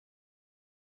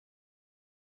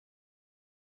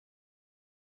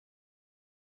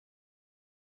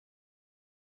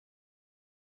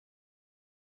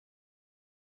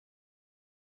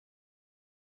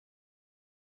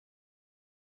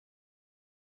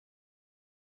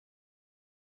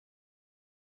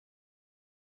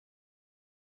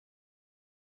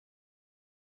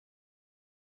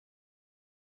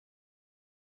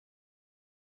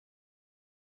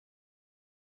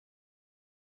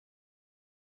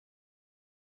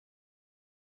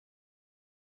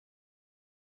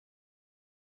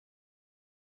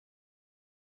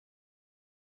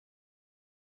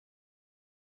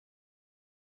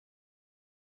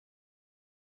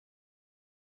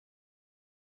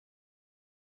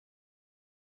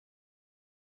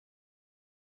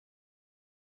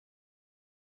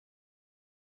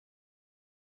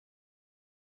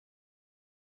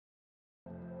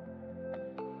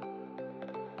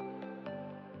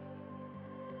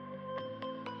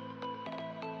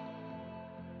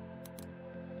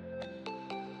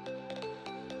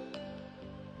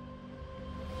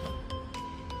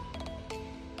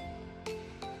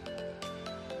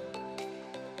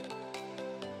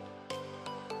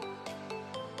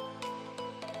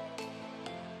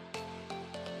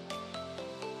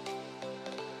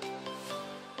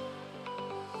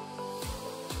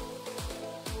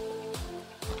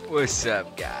What's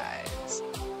up, guys?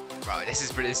 Bro, this is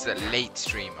a late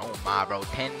stream. Oh my, bro,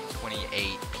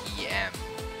 10:28 p.m.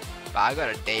 But I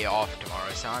got a day off tomorrow,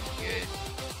 so I'm good.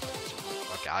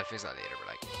 Okay, I'll fix that later. But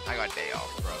like, I got a day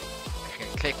off, bro. I can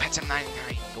click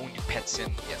petsim99. Go into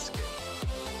petsim. Yes, good.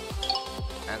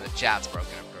 And the chat's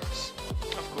broken, of course.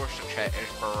 Of course, the chat is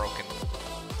broken.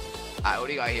 Alright, what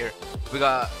do you got here? We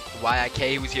got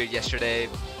YIK, who was here yesterday.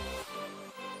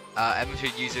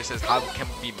 Atmosphere user says, how can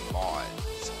we be mods?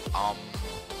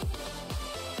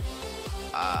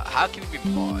 How can we be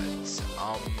mods?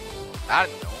 I don't know. I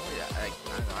don't know.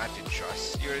 I have to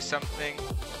trust you or something.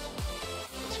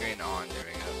 Screen on. There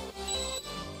we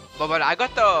go. But I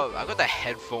got the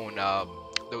headphone.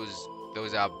 Those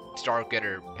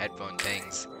Stargazer headphone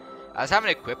things. I was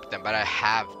having equipped them, but I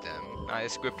have them. I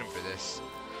just equipped them for this.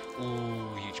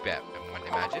 Ooh, huge bet. Everyone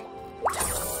imagine.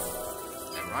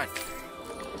 Never mind.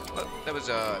 Well, that was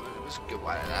it was a good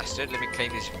while it lasted. Let me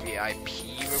claim these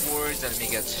VIP rewards and let me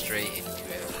get straight into it.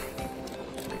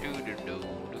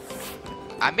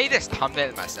 I made this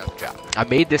thumbnail myself, Jack. I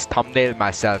made this thumbnail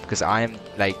myself because I am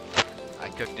like, I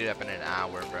cooked it up in an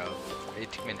hour, bro.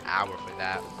 It took me an hour for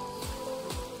that.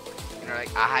 You know,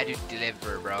 like I had to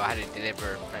deliver, bro. I had to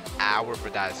deliver an hour for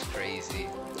that is crazy.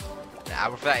 An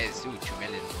hour for that is 2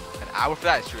 million. An hour for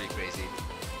that is really crazy. It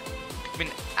took me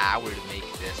an hour to make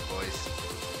this, boys.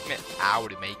 An hour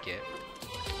to make it.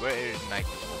 Where is Night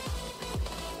to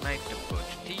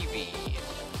Watch TV?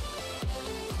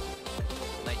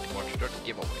 Night to Watch start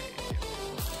giveaway.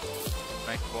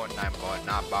 Night to Watch,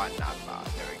 not bot.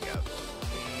 There we go.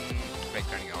 Break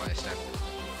turning on this time.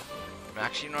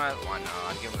 Actually, you know what? Why not?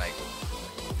 I'll give him like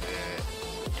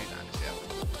 2 times, yeah.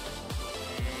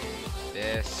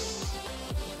 This.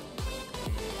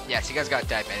 Yes, you guys gotta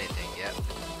type anything, yeah.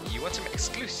 You want some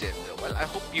exclusive though? Well, I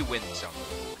hope you win some.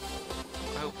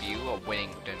 I hope you are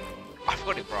winning. I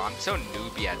forgot it, bro. I'm so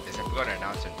newbie at this. I forgot to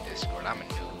announce on Discord. I'm a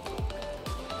noob.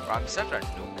 Bro, I'm such a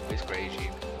noob. It's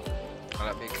crazy.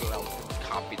 I'll make a little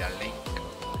copy that link.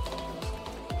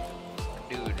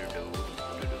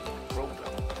 Roblox.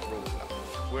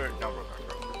 Where? No, Roblox.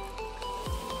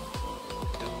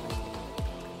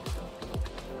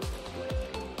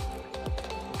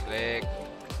 Click.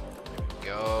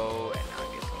 Go. And now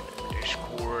get a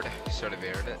Discord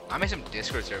server. I made some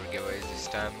Discord server giveaways this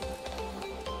time.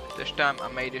 I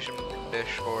made some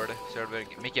Discord server.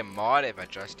 Make a mod if I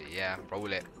trust it. Yeah,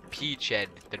 roll it. Peachhead,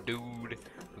 the dude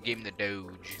who gave me the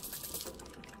Doge.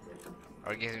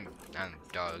 Or gave him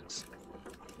dogs.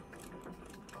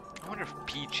 I wonder if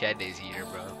Peachhead is here,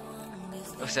 bro.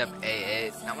 What's up,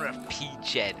 AA? I wonder if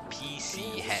Peachhead,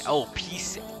 PC Head. Oh,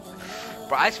 PC.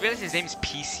 Bro, I just realized his name is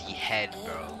PC Head,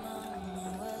 bro.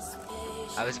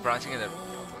 I was pronouncing it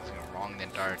wrong the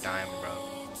entire time, bro.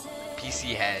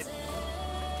 PC Head.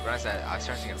 I was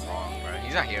pronouncing it wrong, bro.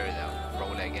 He's not here though.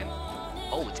 Roll it again.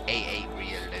 Oh, it's A8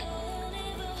 real then.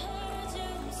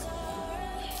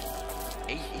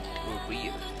 A8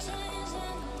 real.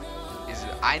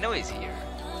 I know he's here.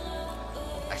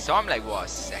 I saw him like what, a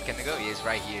second ago? He is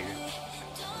right here.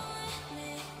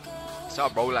 I saw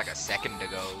bro like a second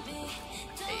ago.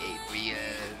 A8 real.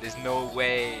 There's no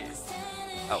way.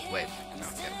 Oh wait.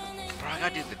 Okay. Bro, I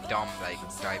gotta do the dumb like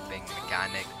typing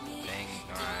mechanic thing.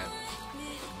 Alright.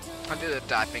 I'll do the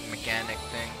typing mechanic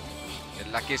thing. The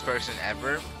luckiest person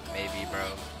ever? Maybe,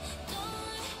 bro.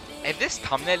 If this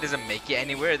thumbnail doesn't make it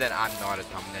anywhere, then I'm not a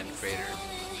thumbnail creator.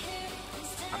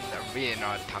 I'm really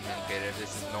not a thumbnail creator if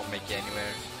this does not make it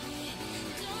anywhere.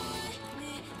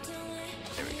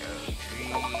 There we go.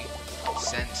 3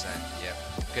 cents. Yep.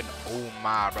 Good. Oh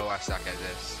my, bro, I suck at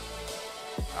this.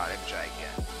 Alright, let me try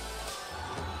again.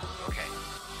 Okay.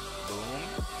 Boom.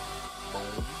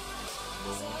 Boom.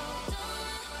 Boom.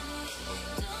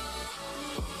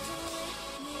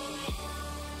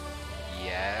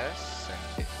 Yes,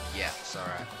 and yes,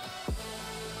 alright.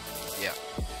 Yeah.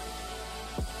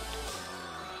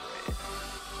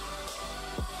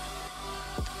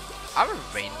 I have a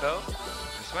rainbow. I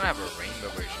just want to have a rainbow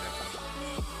version of them.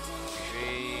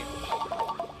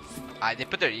 They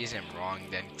put their username wrong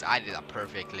then. I did that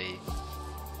perfectly.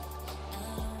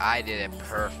 I did it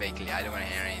perfectly. I don't want to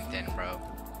hear anything, bro.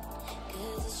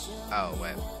 Oh,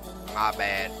 wait. My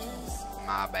bad.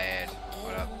 My bad.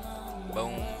 What up?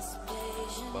 Boom.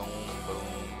 Boom, boom.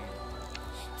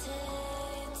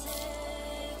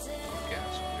 Okay,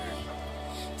 that's weird.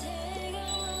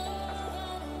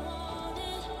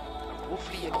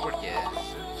 Hopefully it works.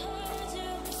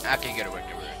 I can get it work.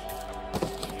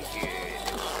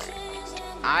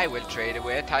 I will trade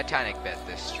away a Titanic bet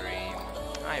this stream.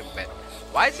 I bet.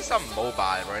 Why is this on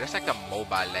mobile, bro? It's like the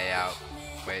mobile layout.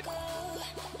 Wait.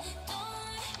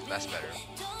 That's better.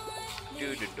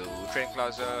 Trading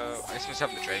plaza. I just missed up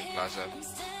the trading plaza.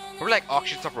 We're like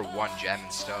auction stuff for 1 gem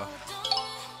and stuff.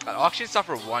 Auction stuff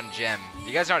for 1 gem.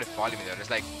 You guys know how to follow me though.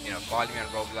 Just like, you know, follow me on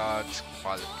Roblox,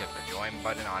 follow, click the join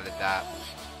button, all of that.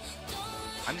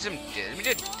 I'm just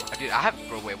dude, I have,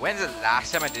 bro, wait, when's the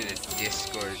last time I did a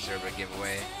Discord server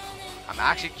giveaway? I'm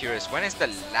actually curious, when is the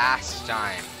last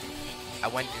time I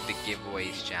went to the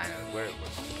giveaways channel? Where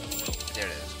there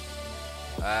it is.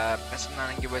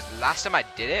 Preston giveaways. The last time I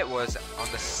did it was on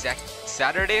the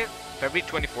Saturday, February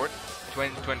 24th,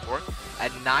 2024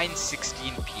 at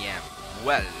 9:16 p.m.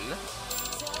 Well,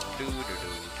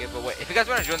 giveaway. If you guys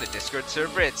want to join the Discord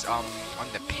server, it's on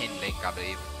the pin link, I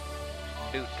believe.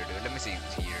 Let me see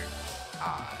who's here.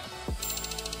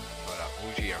 Hold up.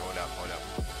 Who's here? Hold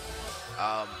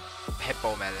up.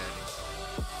 Hippo melon.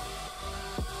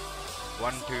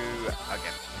 1, 2.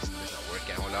 Again, this is not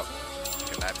working. Hold up.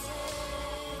 Look at that.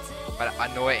 I'm about to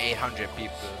annoy 800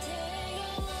 people.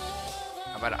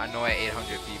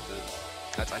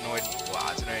 That's annoyed. Wow,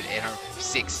 that's annoyed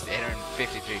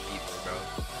 853 people, bro.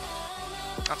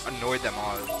 That's annoyed them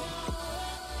all.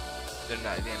 They're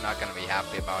not gonna be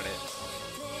happy about it.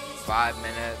 5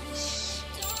 minutes.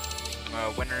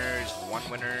 Winners, 1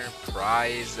 winner,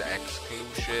 prize,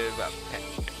 exclusive, pet.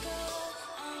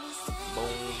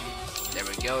 Boom. There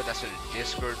we go. That's for the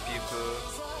Discord people.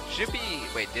 Should be.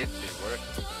 Wait, did it work?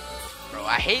 Bro,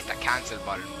 I hate the cancel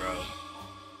button, bro.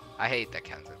 I hate the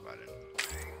cancel button.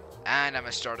 And I'm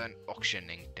gonna start an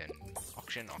auctioning then.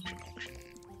 Auction. I'll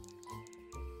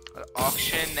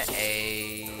auction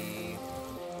a.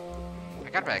 I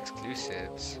got my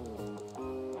exclusives.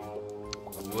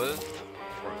 Wolf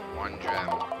for 1 gem.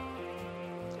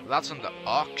 That's on the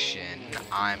auction.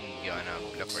 I'm gonna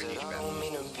look for each bet.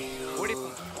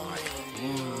 40.5.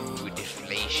 Ooh,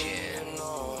 deflation.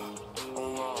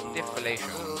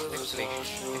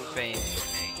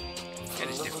 It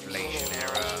is deflation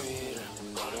era.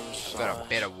 Got a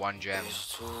bit of 1 gem.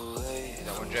 Is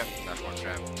that 1 gem? That's 1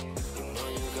 gem.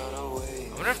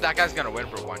 I wonder if that guy's gonna win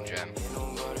for 1 gem.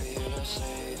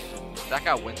 If that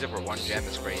guy wins it for 1 gem,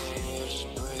 it's crazy.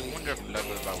 I wonder if Blood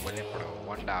was about winning for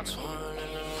 1 diamond.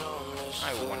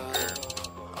 I wonder.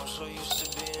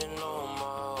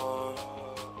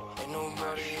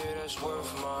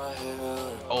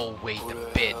 Oh wait, the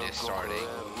bid is starting.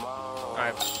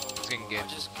 Alright, it's getting good.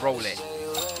 Roll it.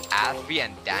 Alfie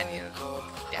and Daniel.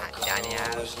 Daniel.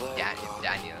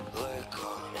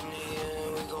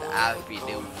 The Alfie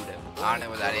dude. I don't know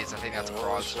what that is. I think that's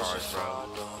Brawl Stars, bro.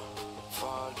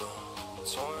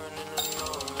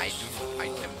 I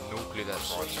have no clue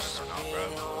that's Brawl Stars or not, bro.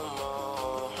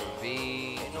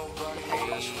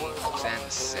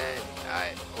 Send.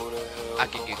 I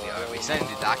can do the other way. Send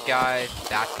to that guy.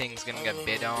 That thing's gonna get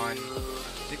bid on. I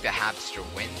think the hamster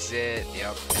wins it.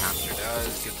 Yep, the hamster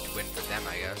does. Good win for them,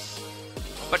 I guess.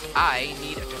 But I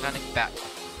need a Titanic bat.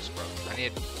 Bro. I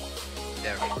need.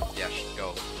 There. Yes,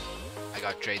 go. I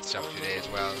got trade stuff today as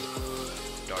well.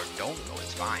 Or don't go.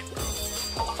 It's fine, bro.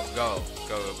 Go.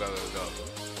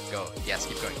 Yes,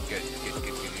 keep going. Good.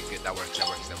 That works.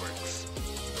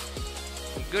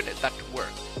 Good. That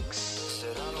works.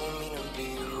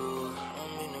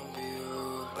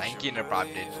 Thank you,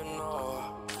 interrupted.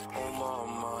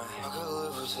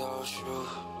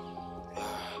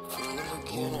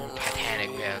 Ooh,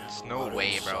 Titanic beds. No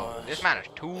way, bro. This man has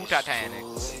 2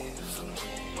 Titanics.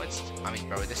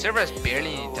 Bro, the server has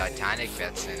barely any Titanic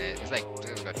beds in it. It's like, this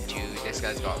guy's got 2. This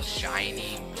guy's got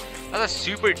shiny. That's a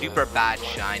super duper bad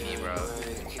shiny, bro.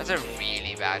 That's a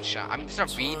really bad shiny. I mean, it's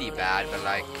not really bad, but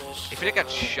like, if you look at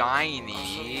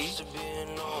shiny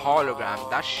hologram,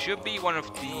 that should be one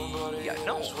of the. Yeah,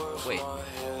 no, wait.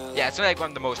 Yeah, it's like one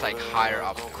of the most like higher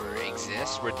up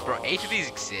exists. Where bro, 8 of these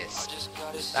exist.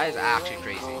 That is actually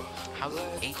crazy. How do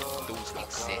 8 of those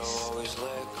exist?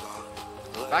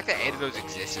 The fact that 8 of those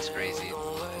exist is crazy. I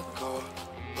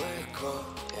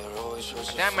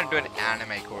think I'm gonna do an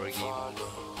anime corgi.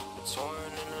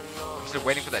 I'm still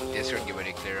waiting for that Discord giveaway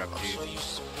to clear up, dude.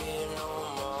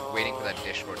 Waiting for that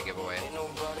Discord giveaway.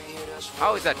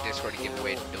 How is that Discord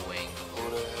giveaway doing?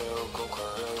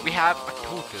 We have a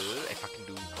total, if I can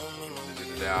do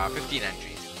 15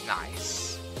 entries.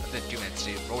 Nice. Within 2 minutes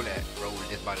to roll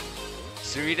this button.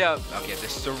 Sarita, okay, the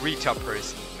Sarita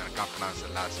person. I can't pronounce the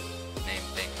last name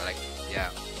thing, but like,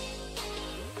 yeah.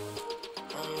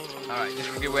 Alright,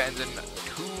 Discord giveaway ends in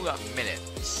 2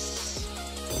 minutes.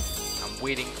 I'm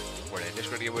waiting for the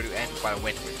Discord giveaway to end while I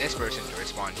wait for this person to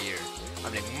respond here.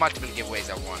 I'm doing multiple giveaways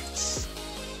at once.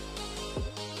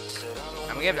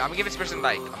 I'm gonna give this person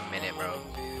like a minute, bro.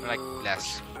 Or like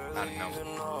less. I don't know.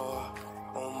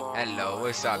 Hello,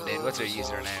 what's up, dude? What's her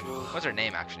username? What's her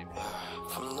name, actually?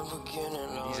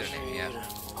 Username, yeah.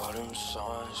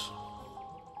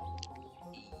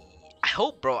 I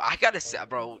hope, bro. I gotta say,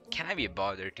 bro. Can I be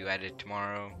bothered to edit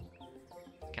tomorrow?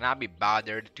 Can I be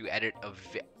bothered to edit a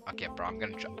Okay, bro. I'm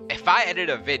gonna try. If I edit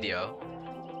a video,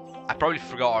 I probably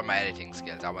forgot all my editing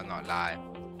skills. I will not lie.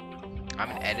 I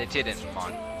haven't edited in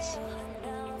months,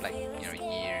 like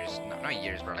years. No, not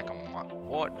years, bro. Like a month.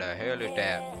 What the hell is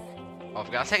that? Oh, I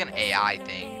forgot. It's like an AI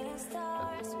thing.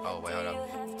 Oh wait, hold up.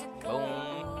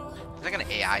 Boom. It's like an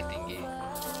AI thingy.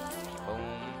 Boom.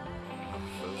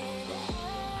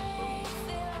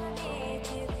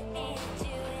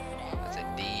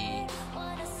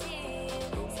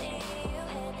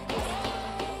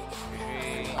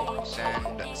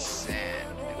 Send.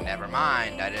 Never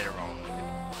mind, I did it wrong.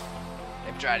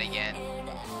 Let me try it again.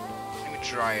 Let me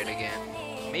try it again.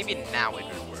 Maybe now it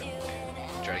will work.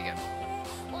 Try it again.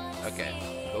 Okay.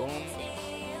 Boom. Boom.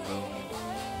 Boom.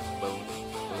 Boom.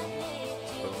 Boom.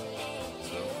 Boom.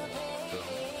 Boom. Boom.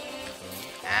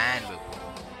 And boom.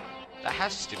 That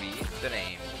has to be the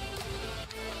name.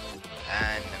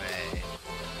 Anime.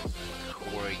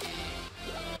 Corgi.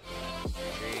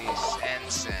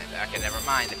 And send. Okay, never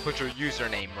mind. They put your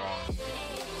username wrong.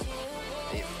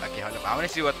 Okay, hold up. I want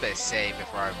to see what they say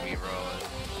before I reroll.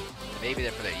 Maybe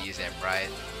they put their username right.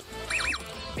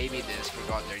 Maybe they just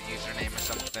forgot their username or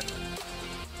something.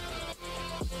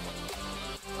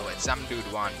 Oh wait, some dude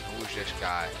won. Who's this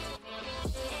guy?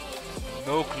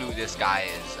 No clue this guy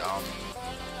is.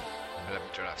 Let me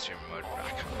turn off stream mode.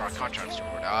 I can't turn off stream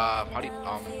mode. How do you,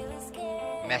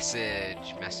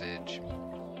 message.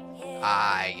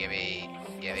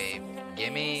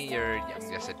 Give me your,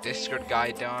 there's a Discord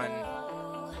guy done.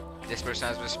 This person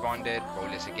has responded. Roll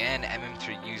this again.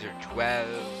 MM3 user 12.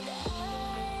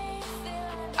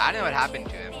 I don't know what happened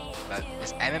to him, but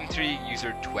this MM3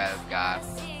 user 12 guy.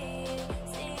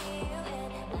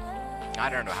 I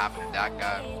don't know what happened to that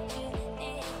guy.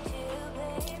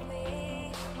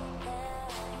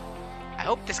 I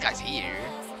hope this guy's here.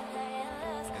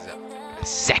 It's a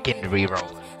second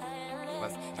reroll.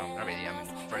 Well, no, not really. I mean,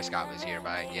 first guy was here,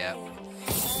 but yeah.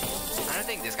 I don't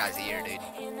think this guy's here, dude.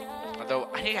 Although,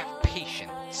 I need to have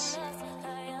patience.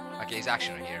 Okay, he's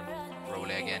actually not here. Roll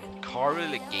it again. Carl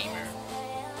the gamer.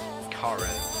 Carl.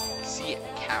 See,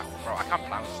 bro, I can't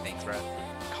pronounce things, bro.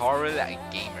 Carl a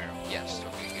gamer. Yes,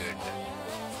 okay, good.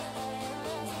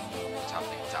 What's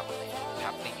happening? What's happening? What's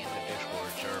happening in the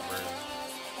Discord server?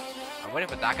 I'm waiting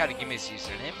for that guy to give me his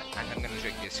username, and I'm gonna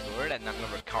check Discord, and I'm gonna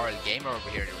for Carl Gamer over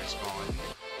here to respond.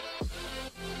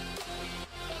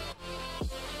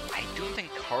 I don't think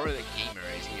Carl Gamer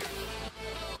is here.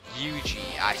 UG,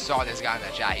 I saw this guy in the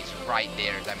chat. He's right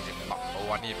there. That means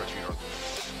I need to reroll.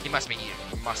 He must be here.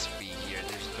 He must be here.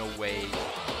 There's no way.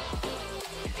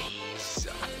 Please.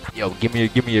 Yo, give me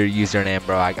your username,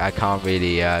 bro. I can't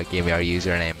really give me our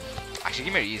username. Actually,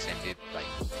 give me your username, dude. Like,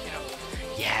 you know.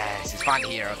 Yes, it's fine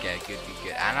here. Okay, good.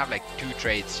 And I have like 2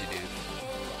 trades to do.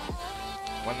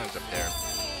 One of them's up there.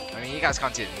 I mean, you guys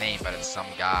can't see the name, but it's some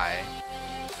guy.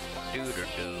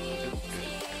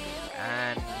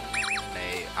 And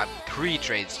I have 3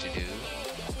 trades to do.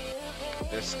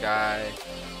 This guy.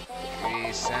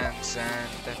 3 cents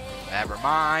and never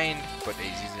mind. Put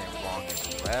his username wrong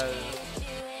as well.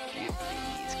 Please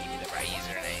give me the right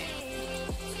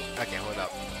username. Okay, hold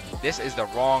up. This is the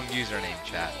wrong username,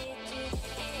 chat.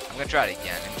 I'm gonna try it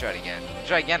again. Let me try it again.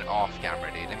 Try again off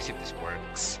camera, dude. Let me see if this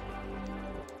works.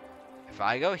 If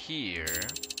I go here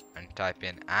and type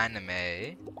in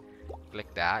anime,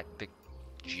 click that, click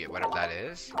G, whatever that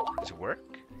is. Does it work?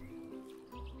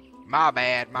 My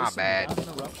bad.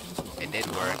 It did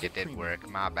work.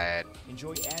 My bad,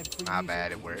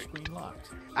 it worked.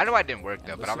 I know why it didn't work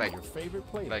though, but I'm like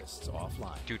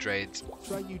 2 trades.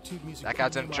 That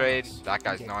guy's in trade, that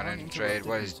guy's not in trade.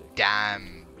 What is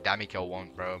Dammy kill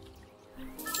want, bro?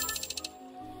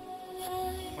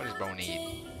 What does bro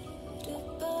need?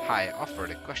 Hi,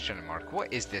 offered a question mark.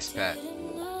 What is this pet?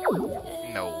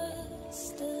 No.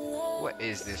 What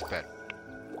is this pet?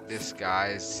 This guy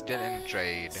is still in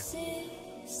trade.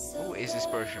 Who is this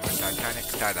person with Titanic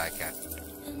tie-dye cat?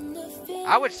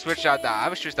 I would switch out that. I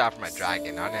would switch that for my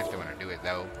dragon. I don't know if they want to do it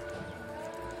though.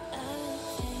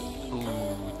 Ooh,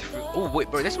 oh wait,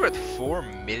 bro, this is worth 4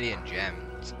 million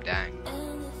gems. Dang.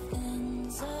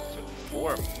 It's worth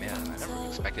 4 million. I never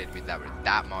expected it to be that worth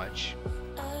that much.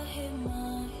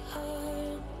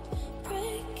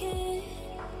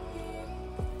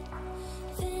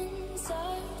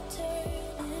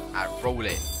 I roll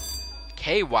it.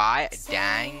 KY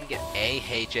dang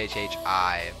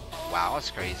AHHHI. Wow,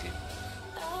 that's crazy.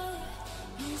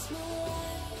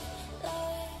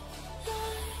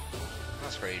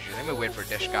 That's crazy. Let me wait for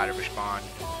this guy to respond.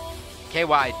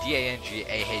 KYDANGAHHI.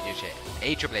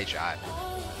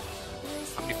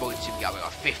 How many votes have we got? We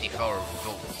got 54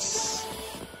 votes.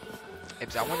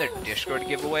 If I want their Discord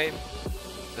giveaway,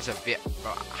 there's a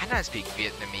bro. I know how to speak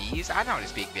Vietnamese. I know how to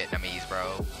speak Vietnamese,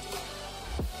 bro.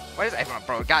 What is everyone,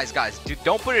 bro? Guys, dude,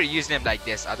 don't put your username like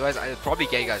this. Otherwise, I'll probably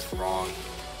get you guys wrong.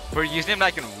 Put your username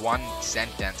like in one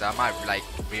sentence. I might like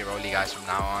re-roll you guys from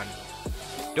now on.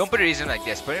 Don't put your username like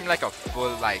this. Put him like a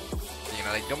full like, you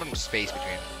know, like don't put him space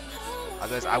between.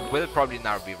 Otherwise, I will probably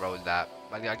now re-roll that.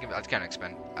 I'll kind of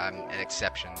an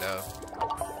exception though.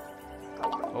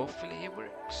 Hopefully it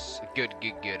works. Good.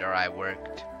 Alright,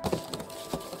 worked.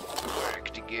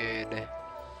 Worked good.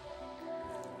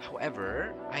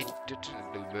 However, it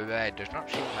does not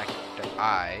seem like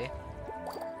that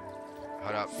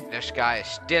hold up, this guy is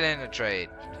still in the trade.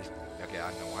 Okay,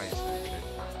 I don't know why he's in the trade.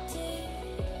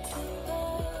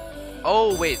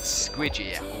 Oh wait,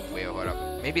 Squidgy. Yeah. Oh, wait, hold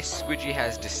up. Maybe Squidgy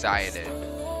has decided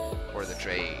for the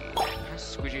trade.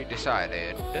 Has Squidgy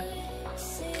decided?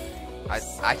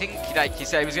 I think he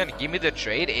said he was gonna give me the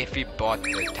trade if he bought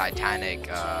the Titanic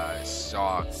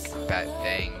sock pet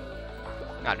thing.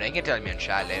 No, you can tell me in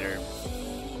chat later.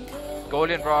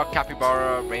 Golden Rock,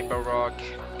 Capybara, Rainbow Rock,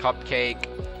 Cupcake,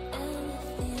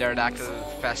 Pterodactyl,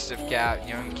 Festive Cap,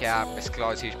 Young Cap, Miss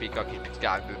Claus, Huge Peacock,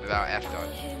 Cap, F dot.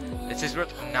 This is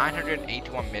worth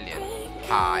 981 million.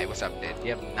 Hi, what's up, dude?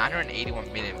 You have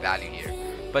 981 million value here.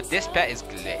 But this pet is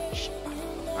glitched,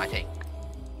 I think.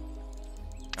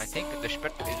 I think this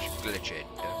pet is glitched.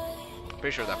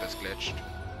 Pretty sure that pet's glitched.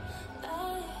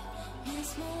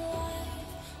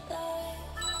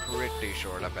 Pretty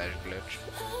sure that pet is glitched.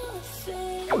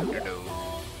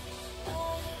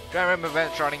 Try to remember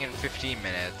event starting in 15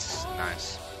 minutes.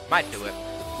 Nice. Might do it.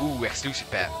 Ooh, exclusive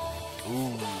pet.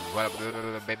 Ooh, what up?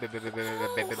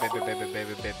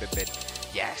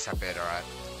 Yes, I bet, alright.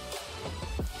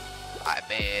 I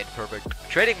bet, perfect.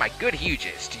 Trading my good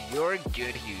huges to your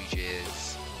good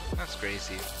huges. That's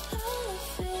crazy.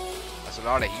 That's a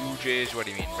lot of huges. What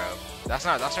do you mean, bro? That's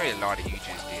not really a lot of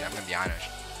huges, dude. I'm gonna be honest.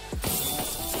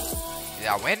 Did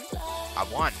I win? I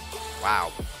won.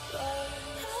 Wow.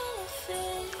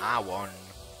 I won.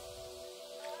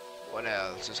 What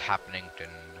else is happening?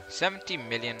 70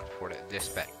 million for this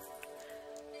bet.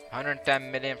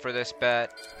 110 million for this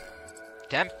bet.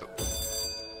 Tempo.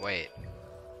 Wait.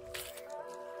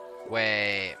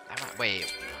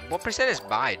 What percent is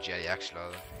buy jelly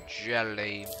actually?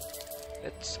 Jelly.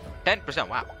 It's 10%.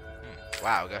 Wow.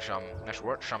 Wow. Got some. That's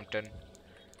worth something.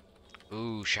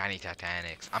 Ooh, shiny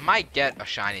Titanics. I might get a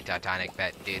shiny Titanic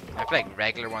bet, dude. I feel like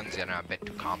regular ones are a bit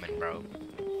too common, bro.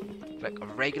 Like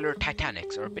regular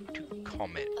Titanics are a bit too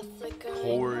common.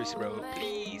 Horse, bro.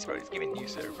 Please, bro. It's giving new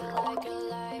server.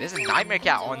 There's a Nightmare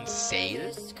Cat on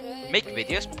sale. Make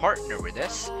videos. Partner with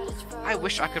us. I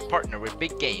wish I could partner with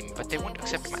Big Game, but they won't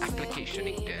accept my application,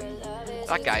 LinkedIn.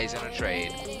 That guy is in a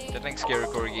trade. Deadling Scary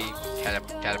Corgi.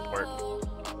 Teleport.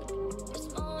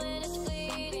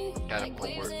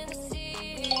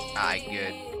 Aye,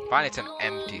 good. Finally, it's an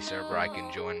empty server I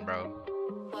can join, bro.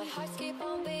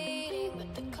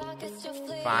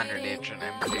 Finally, it's an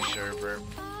empty server.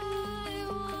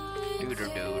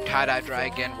 Doo-doo-doo. Tie-dye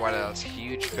dragon. What else?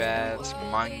 Huge pets.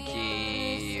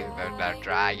 Monkey.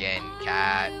 Dragon.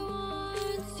 Cat.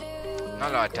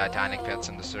 Not a lot of Titanic pets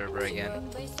in the server again.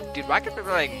 Dude, why can't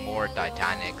people like more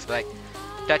Titanics? Like,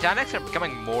 Titanics are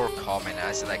becoming more common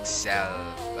as they like sell,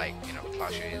 like, you know,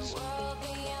 plushies.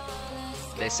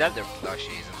 They sell their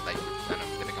plushies and like, I don't know,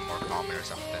 they become more common or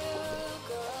something.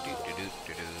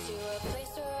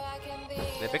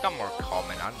 They become more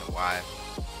common, I don't know why.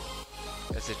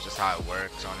 This is just how it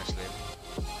works, honestly.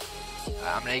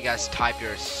 I'm gonna let you guys type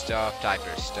your stuff so I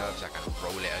can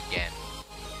roll it again.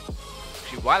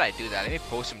 Actually, while I do that, let me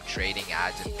post some trading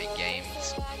ads in Big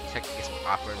Games. Check to get some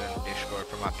offers on Discord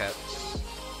for my pets.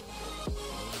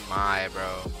 My,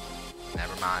 bro.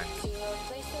 Never mind.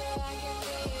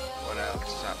 What else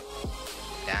is up?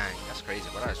 Dang, that's crazy.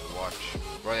 What did I just watch?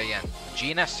 Roll it again.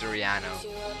 Gina Soriano.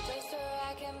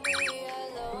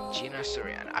 Gina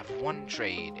Soriano. I've one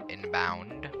trade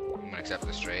inbound. I'm gonna accept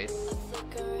this trade.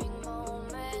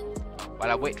 While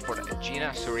I wait for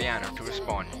Gina Soriano to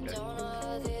respond.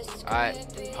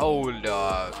 Hold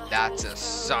up. That's a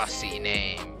saucy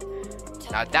name.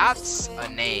 Now that's a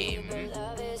name.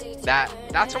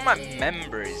 That's one of my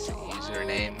members'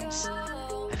 usernames.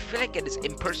 I feel like it is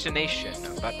impersonation,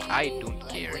 but I don't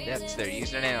care. That's their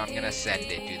username. I'm gonna send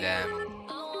it to them.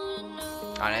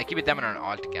 I keep it them on an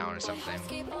alt account or something.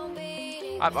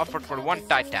 I've offered for one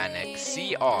Titanic.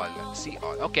 See all. See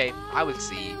all. Okay, I will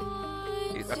see.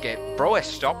 Okay, bro,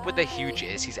 stop with the huge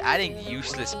is. He's adding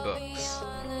useless books.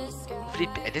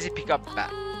 Does he pick up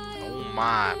back? Oh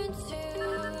my.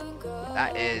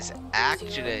 That is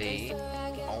actually.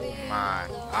 Oh my.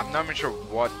 I'm not even sure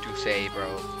what to say, bro.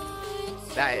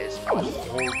 That is a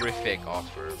horrific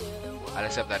offer. I'll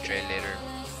accept that trade later.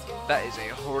 That is a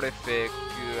horrific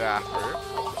offer.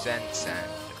 Send.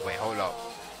 Wait, hold up.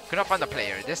 Could not find the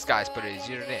player. This guy's put his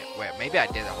username. Wait, maybe I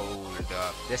did hold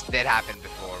up. This did happen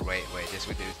before. Wait, this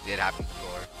did happen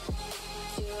before.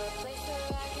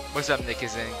 What's up, Nick?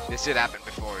 This did happen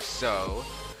before, so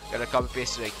gotta copy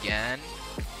paste it again.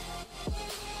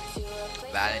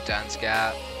 Valentine's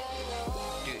cap.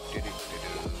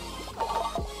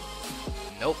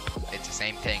 Nope, it's the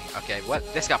same thing. Okay,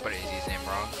 what? This guy put his username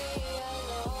wrong.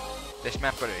 This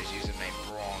man put his username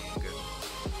wrong.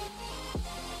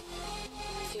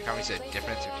 I can't really see a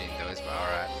difference between those, but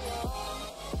alright.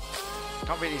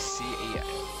 Can't really see a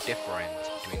difference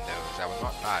between those. I will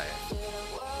not lie.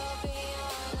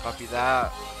 Copy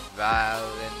that.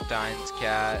 Valentine's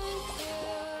cat.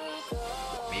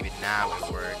 Maybe now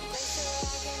it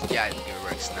works. Yeah, I think it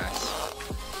works nice.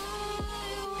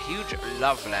 Huge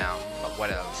love lamb.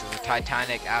 What else? There's a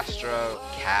Titanic Astro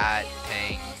cat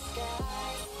thing.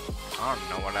 I don't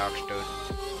know what else, dude.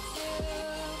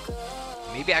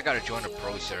 Maybe I gotta join a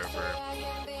pro server.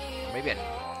 Maybe a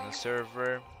normal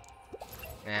server.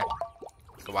 Eh.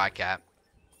 Go on, cat.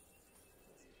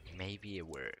 Maybe it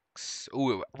works.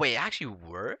 Ooh, wait, it actually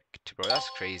worked? Bro, that's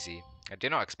crazy. I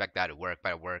did not expect that to work,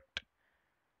 but it worked.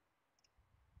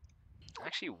 It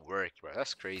actually worked, bro.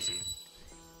 That's crazy.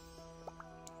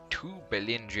 2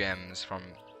 billion gems from...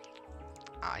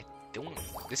 I don't...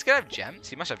 This guy have gems?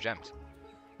 He must have gems.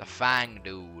 The Fang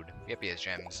dude. Yep, he has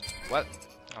gems. What?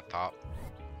 Not top.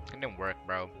 It didn't work,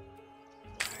 bro.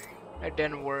 It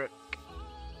didn't work.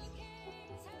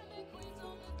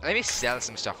 Let me sell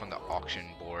some stuff on the auction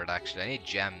board, actually. I need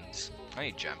gems. I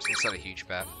need gems. Let's sell a huge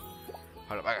bet.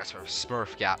 Hold up, I got sort of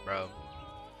Smurf gap, bro.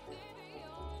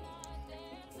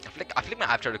 I feel like my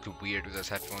avatar looks weird with those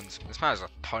headphones. This man has a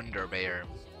Thunder Bear.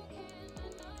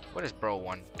 What does bro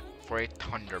want for a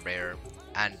Thunder Bear?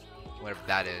 And whatever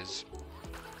that is.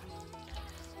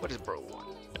 What does bro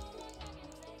want?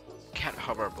 Cat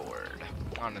hoverboard.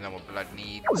 I don't know what blood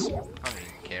needs. I don't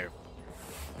even care.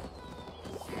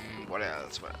 What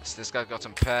else? What else? This guy got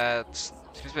some pets.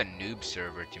 Seems like a noob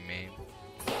server to me.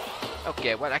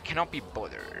 Okay, well I cannot be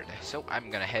bothered, so I'm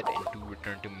gonna head and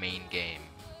return to main game.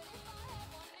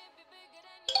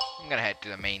 I'm gonna head to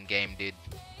the main game, dude.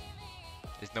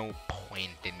 There's no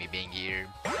point in me being here.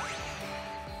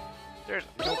 There's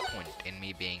no point in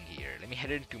me being here. Let me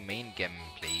head into main game,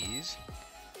 please.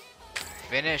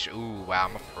 Finish. Ooh, wow,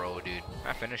 I'm a pro, dude.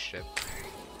 I finished it.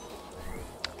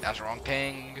 That's the wrong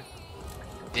thing.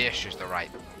 This is the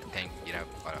right thing, you know.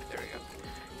 Oh, there we go.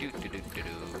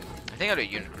 I think I'll do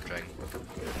unicorn dragon.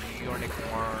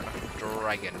 Unicorn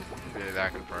dragon. Did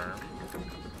that confirm?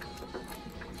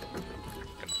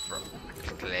 Confirm.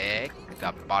 Click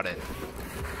the button.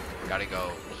 Gotta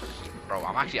go. Bro,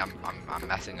 I'm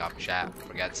messing up, chat.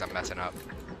 Forget I'm messing up.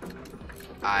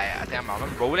 I think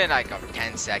I'm rolling like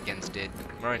 10 seconds, dude.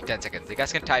 More than 10 seconds. You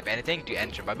guys can type anything to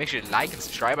enter, but make sure you like and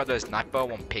subscribe, otherwise Nightball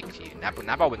won't pick you.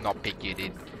 Nightball will not pick you,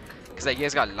 dude. Because like, you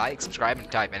guys gotta like, subscribe, and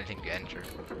type anything to enter.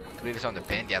 I believe it's on the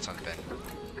pin. Yeah, it's on the pin.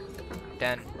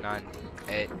 10, 9,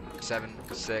 8, 7,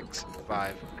 6,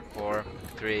 5, 4,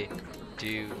 3,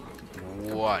 2,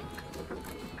 1.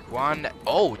 1.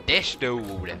 Oh, this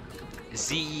dude.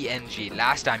 ZENG.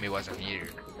 Last time he wasn't here.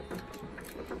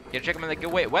 You gotta check him in the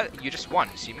giveaway. Well, you just won,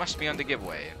 so you must be on the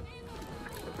giveaway.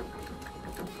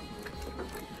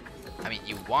 I mean,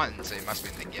 you won, so you must be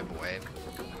in the giveaway.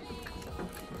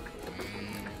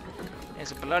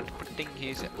 There's a blood pudding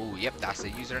his. Oh, yep, that's the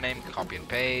username. Copy and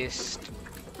paste.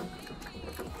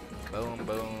 Boom,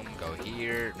 boom. Go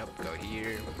here. Nope, go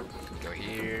here. Go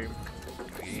here.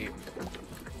 Go here.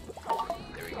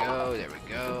 There we go. There we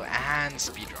go. And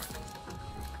speedrun.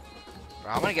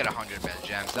 Bro, I want to get 100 mil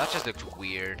gems. That just looks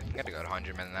weird. I gotta go to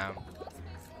 100 mil now.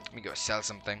 Let me go sell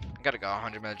something. I gotta go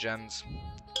 100 mil gems.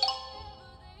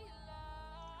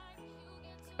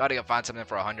 Gotta go find something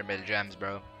for 100 mil gems,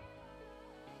 bro.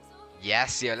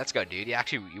 Yes, yeah, let's go, dude.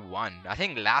 You won. I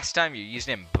think last time your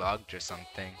username bugged or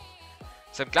something.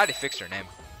 So I'm glad you fixed your name.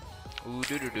 Ooh,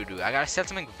 I gotta sell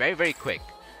something very, very quick.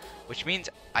 Which means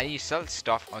I need to sell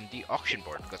stuff on the auction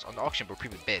board. Because on the auction board,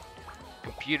 people bid.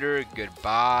 Computer,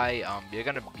 goodbye. You're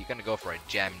gonna go for a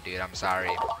gem, dude. I'm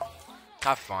sorry.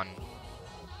 Have fun.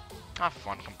 Have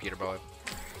fun, computer boy.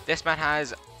 This man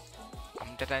has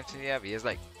yeah, he has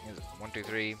like 1, 2,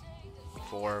 3,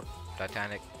 4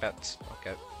 Titanic pets.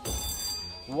 Okay.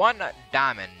 1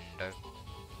 diamond.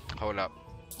 Hold up.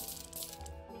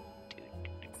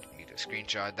 Need to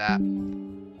screenshot that.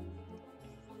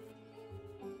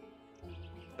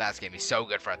 That's gonna be so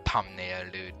good for a thumbnail,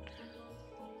 dude.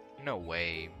 No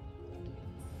way.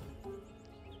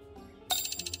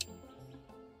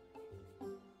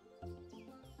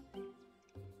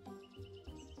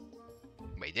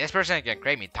 Wait, this person can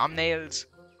create me thumbnails?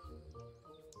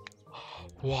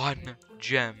 1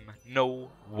 gem.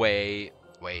 No way.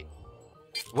 Wait.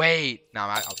 Wait. No, I'm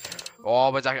actually concerned. Oh,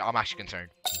 I'm actually concerned.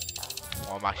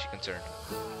 I'm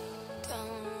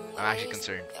actually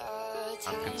concerned.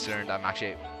 I'm concerned. I'm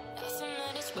actually.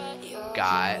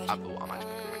 Guy. I'm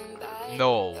actually.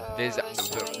 No. There's the.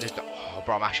 Oh,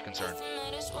 bro, I'm actually concerned.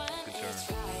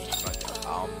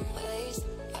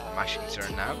 I'm actually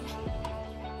concerned now.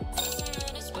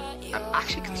 I'm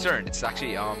actually concerned. It's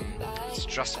actually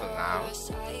stressful now.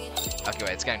 Okay,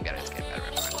 wait, it's getting better. It's getting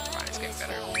better. Fine, it's getting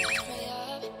better.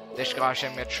 This guy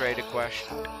sent me a trade request.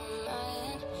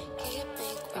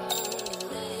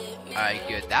 Alright,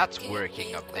 good. That's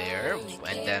working up there.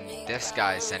 And then this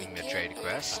guy is sending me a trade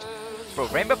request. Bro,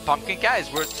 Rainbow Pumpkin Cat is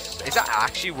worth. Is that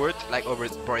actually worth like over?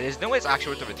 Bro, there's no way it's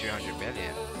actually worth over 300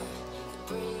 million.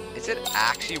 Is it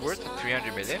actually worth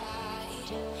 300 million?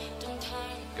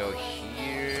 Go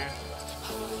here.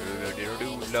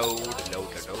 Load.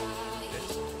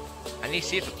 I need to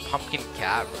see if the pumpkin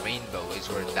cat rainbow is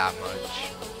worth that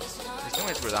much. There's no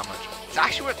way it's worth that much. It's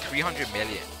actually worth 300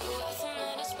 million.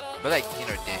 But like, you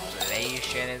know,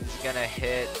 deflation is gonna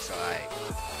hit, so like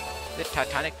the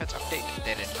Titanic Pets update,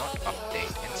 they did not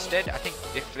update. Instead, I think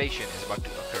deflation is about to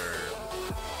occur.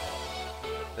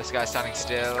 This guy's standing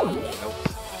still. Nope.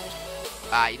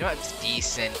 You know what? It's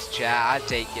decent, chat. I'll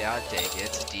take it.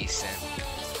 It's decent.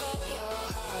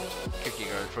 Cookie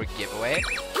Girl for a giveaway.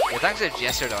 Well, thanks to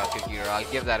Jester about Cookie Girl. I'll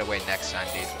give that away next time,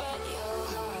 dude.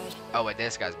 Oh, wait,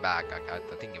 this guy's back. I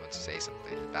think he wants to say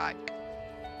something. He's back.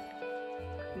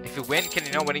 If you win, can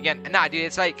you not win again? Nah, dude,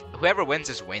 it's like whoever wins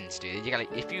just wins, dude. You can,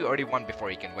 like, if you already won before,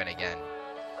 you can win again.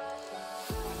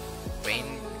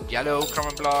 Rain, yellow,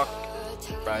 common block,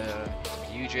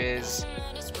 huges.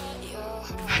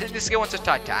 I think this guy wants a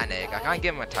Titanic. I can't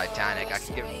give him a Titanic. I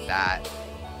can give him that.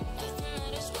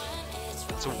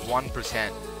 It's a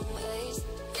 1%.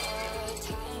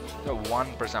 It's a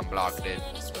 1% block, dude.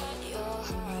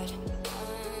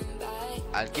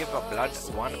 I'll give a blood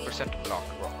 1% block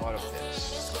for all of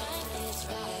this.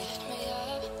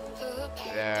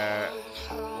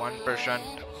 1%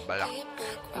 block.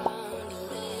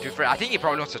 Dude, I think he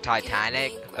probably wants a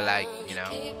Titanic, but like, you know,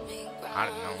 I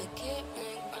don't know.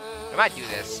 I might do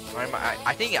this.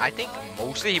 I think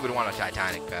mostly he would want a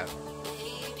Titanic pet.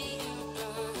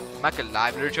 I might get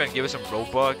live literature and give us some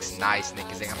Robux. Nice, Nick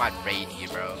is saying I might raid you,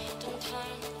 bro.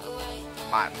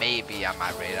 Maybe I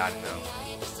might raid, I don't know.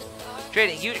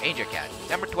 Trading huge angel cat.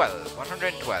 Number 12.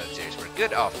 112 series for a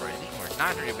good offer. Anything worth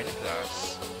 900 million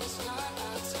plus.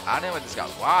 I don't know what this got.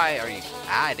 Why are you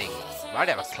adding? Why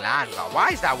do you have a clan? Why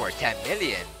is that worth 10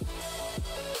 million?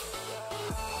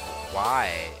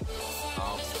 Why?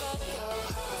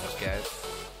 Okay.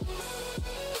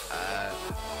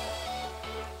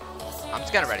 I'm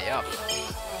just gonna ready up.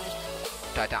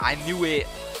 I knew it.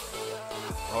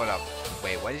 Hold up.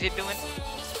 Wait, what is he doing?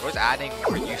 Bro's adding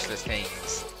more useless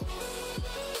things.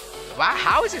 Wow,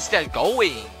 how is it still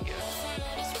going?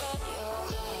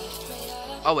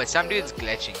 Oh wait, some dude's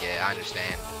glitching it, I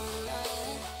understand.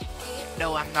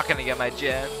 No, I'm not gonna get my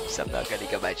gems. I'm not gonna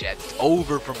get my gems. It's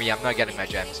over for me, I'm not getting my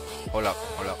gems. Hold up.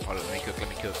 Let me cook.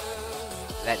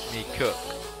 Let me cook.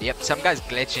 Yep, some guy's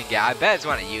glitching it. I bet it's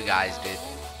one of you guys, dude.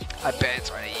 I bet it's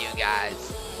one of you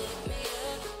guys.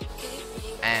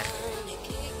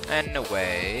 And no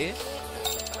way.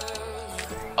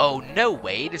 Oh, no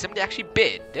way. Did somebody actually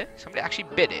bid? Somebody actually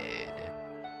bidded.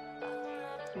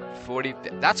 40.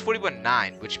 That's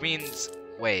 41.9, which means.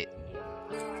 Wait.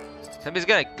 Somebody's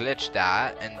gonna glitch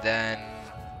that, and then.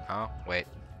 Oh, wait.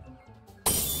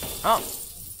 Oh.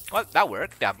 Well, that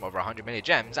worked. I have over 100 million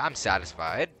gems. I'm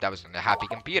satisfied. That was a happy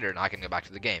computer, and I can go back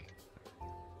to the game.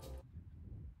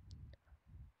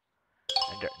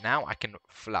 And now I can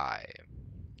fly.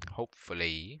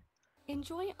 Hopefully.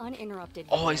 Enjoy uninterrupted.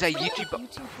 Oh, is that YouTube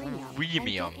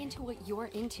Premium? Into what you're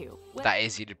into. That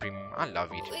is YouTube Premium. I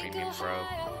love YouTube Premium, bro.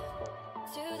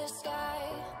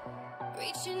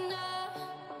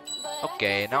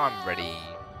 Okay, now I'm ready.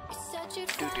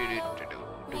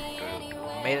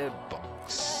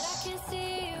 Mailbox.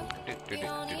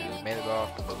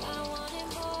 Mailbox.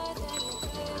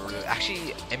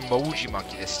 Actually, emoji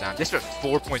monkey this time. This was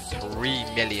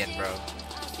 4.3 million, bro.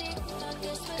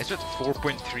 It's worth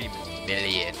 4.3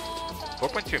 million.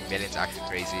 4.3 million is actually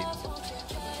crazy.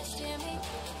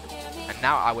 And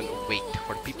now I will wait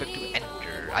for people to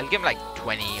enter. I'll give him like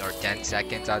 20 or 10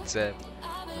 seconds, I'd say.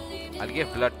 I'll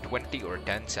give Blood 20 or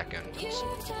 10 seconds.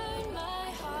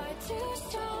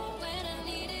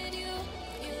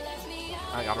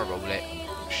 I'm gonna roll it.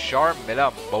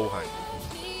 Sharmila Mohan.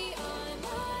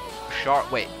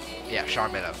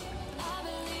 Sharmila.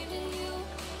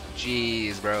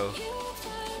 Jeez, bro.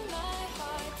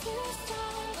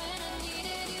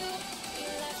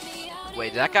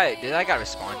 Wait, did that guy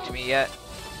respond to me yet?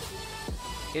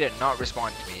 He did not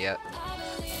respond to me yet.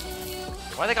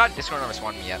 Why the guy on Discord not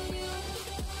respond to me yet?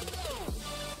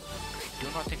 I do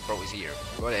not think bro is here.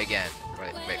 Roll it again.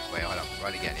 Wait, hold on.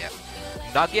 Roll it again, yeah.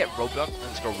 Nugget Roblox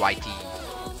 _YT.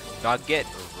 Nugget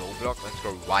Roblox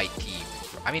 _YT.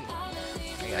 I mean,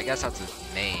 I guess that's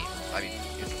his name. I mean,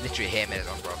 it's literally him in his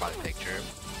own profile picture.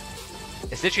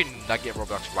 It's literally Nugget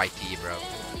Roblox YT, bro.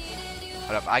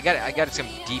 Hold up, I got some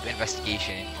deep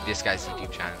investigation into this guy's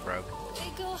YouTube channel, bro.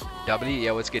 W,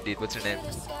 yeah, what's good, dude? What's your name?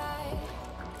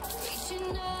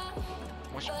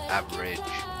 What's average?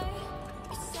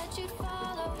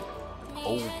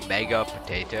 Omega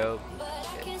Potato.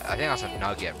 I think that's a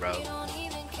nugget, bro.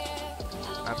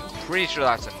 I'm pretty sure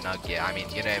that's a nugget. I mean,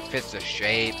 you know, it fits the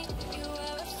shape.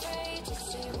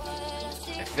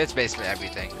 It fits basically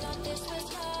everything.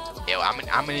 Yo, I'm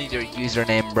gonna need your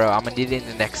username, bro. I'm gonna need it in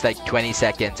the next like 20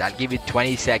 seconds. I'll give you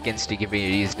 20 seconds to give me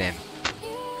your username.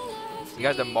 You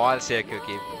got the malls here,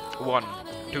 Cookie. 1,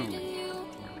 2,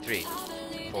 3,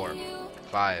 4,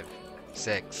 5,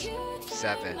 6,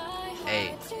 7,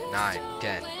 8, 9,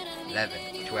 10,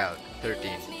 11, 12,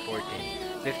 13, 14,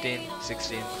 15,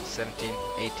 16, 17,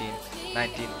 18,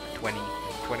 19, 20,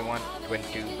 21,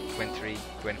 22, 23,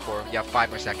 24. You have 5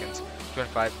 more seconds.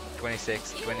 25,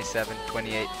 26, 27,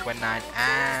 28, 29,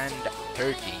 and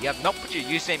 30. You have not put your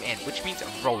username in, which means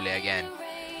roll it again.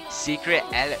 Secret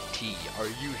LT, are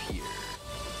you here?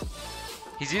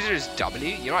 His user is W.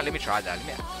 You know what? Let me try that.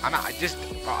 Just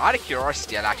out of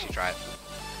curiosity, I'll actually try it.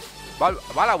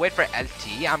 While I wait for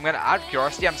LT, out of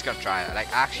curiosity, I'm just gonna try it. Like,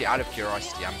 actually, out of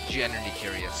curiosity, I'm genuinely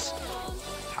curious.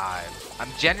 I'm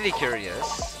genuinely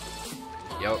curious.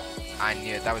 Yo, I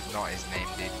knew it. That was not his name,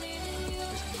 dude.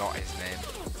 Not his name.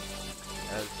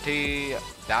 LT,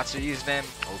 that's your username.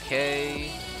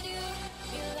 Okay.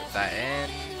 Put that in.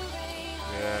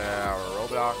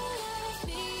 Roblox.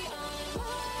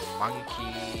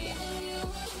 Monkey.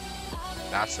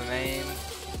 That's the name.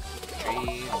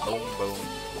 Tree. Boom, boom.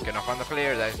 Cannot find the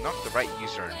player. That is not the right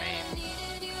username.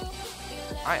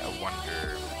 I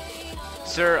wonder.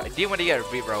 Sir, do you want to get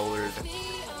re-rolled?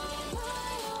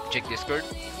 Check Discord.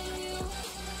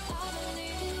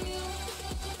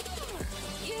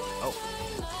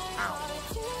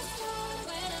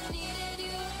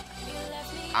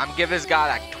 I'm gonna give this guy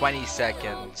like 20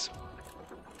 seconds.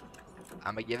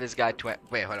 I'm gonna give this guy 20.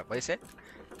 Wait, hold up. What is it?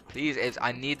 Please, if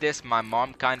I need this, my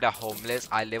mom kinda homeless.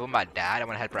 I live with my dad. I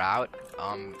wanna help her out.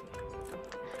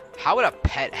 How would a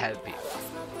pet help you?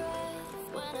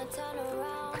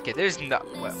 Okay, there's no.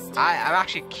 Well, I'm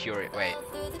actually curious. Wait.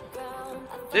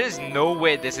 There's no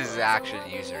way this is the actual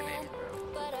username,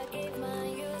 bro.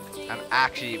 I'm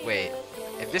actually. Wait.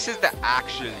 If this is the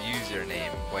actual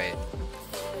username, wait.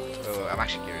 Oh, I'm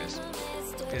actually curious.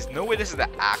 There's no way this is the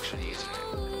actual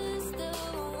username.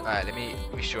 Alright, let me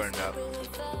shorten it up.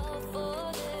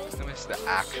 This is the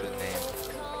actual name.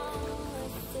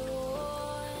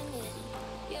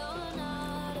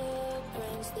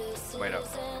 Wait up.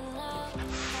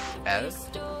 L?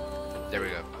 There we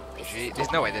go. G.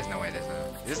 There's no way. This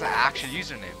is the actual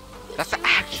username. That's the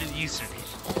actual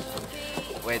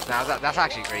username. Wait, now that's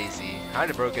actually crazy. How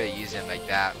did bro get a username like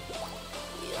that?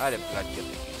 How did Blood get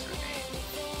the username?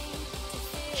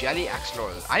 Jelly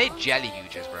Explorer. I need jelly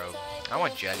huges, bro. I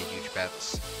want jelly huge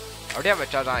pets. I already have a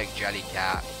child like jelly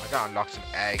cat. I gotta unlock some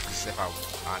eggs if I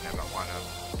never want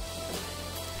to.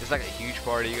 There's like a huge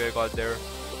party you got there.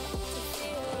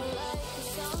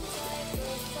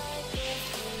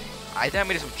 I think I'm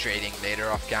gonna do some trading later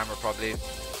off camera probably.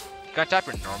 Gotta type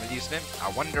your normal username.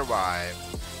 I wonder why.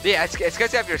 Yeah, it's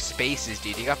because you have your spaces,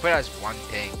 dude. You gotta put it as one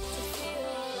thing.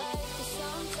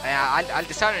 Yeah, I'll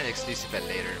decide on an exclusive bet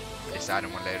later. We'll decide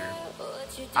on one later.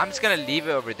 I'm just gonna leave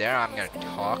it over there. I'm gonna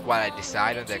talk while I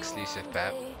decide on the exclusive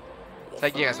bet. It's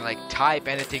like you guys like type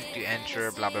anything to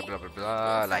enter, blah blah blah blah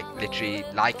blah. Like literally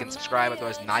like and subscribe,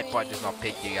 otherwise Nightbot does not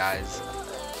pick you guys.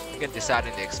 I'm gonna decide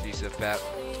on the exclusive bet.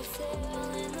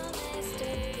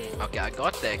 Okay, I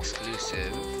got the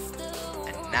exclusive,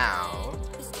 and now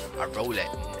I roll it.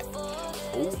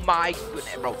 Oh my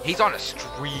goodness, bro, he's on a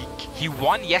streak. He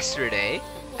won yesterday,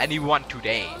 and he won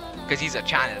today because he's a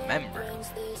channel member,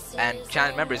 and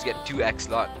channel members get 2x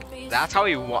luck. That's how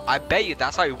he won. I bet you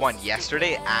that's how he won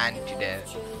yesterday and today.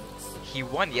 He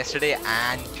won yesterday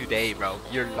and today, bro.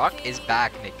 Your luck is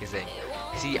back, Nick is saying.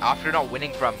 See, after not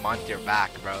winning for a month, you're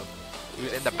back, bro. He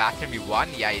was in the bathroom, you won?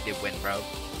 Yeah, you did win, bro.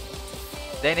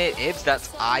 Then it is, that's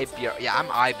IBR. Yeah, I'm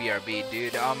IBRB,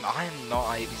 dude. I'm not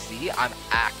IBC. I'm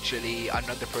actually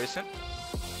another person.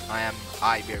 I am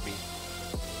IBRB.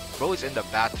 Bro's in the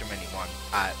bathroom and he won.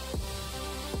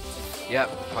 Yep,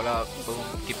 hold up, boom.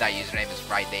 Keep that username, it's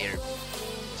right there.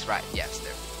 It's right, yes,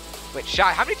 there. Wait,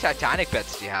 Shy, how many Titanic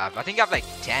pets do you have? I think you have like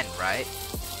 10, right?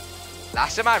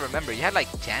 Last time I remember, you had like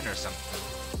 10 or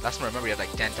something. Last time I remember, you had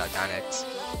like 10 Titanics.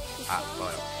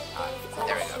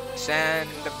 There we go. Send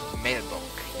Mailbox,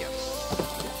 yes.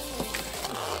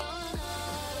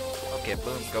 Okay,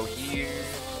 boom, go here.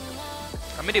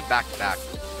 I'm gonna do back to back.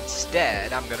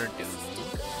 Instead, I'm gonna do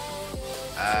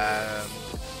I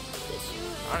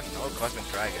don't know, Cosmic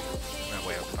Dragon. No,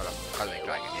 wait, hold up. Cosmic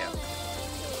Dragon, yeah.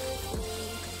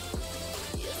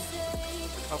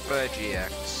 Alpha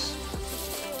GX.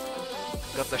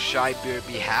 Got the Shy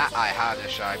BRB hat. I have the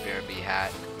Shy BRB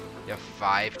hat. You have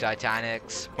 5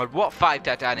 Titanics. Well, what 5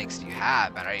 Titanics do you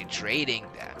have? And are you trading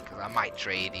them? Because I might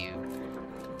trade you.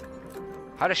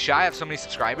 How does Shy have so many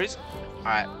subscribers?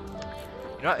 Alright.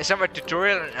 You know, it's time for a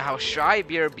tutorial on how Shy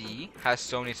BRB has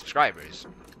so many subscribers.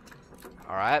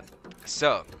 Alright.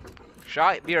 So,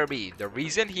 Shy BRB, the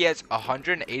reason he has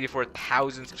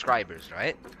 184,000 subscribers,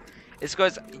 right? It's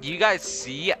because you guys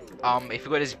see, if you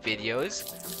go to his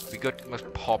videos, we go to the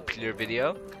most popular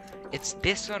video. It's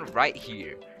this one right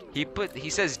here. He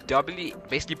says W,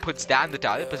 basically puts that in the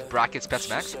title, puts brackets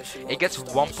Petsmax. It gets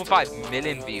 1.5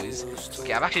 million views.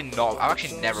 Okay, I've actually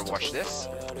never watched this.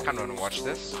 I kind of want to watch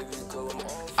this.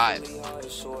 Alright.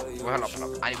 Well,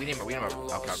 hold up. We need more. Okay.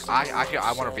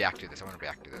 I want to react to this.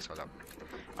 Hold up.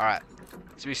 Alright.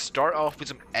 So we start off with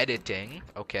some editing.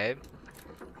 Okay.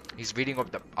 He's reading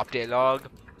up the update log,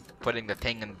 putting the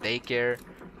thing in daycare.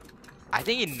 I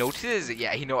think he notices.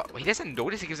 Yeah, he doesn't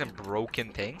notice. He gives him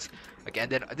broken things. Okay,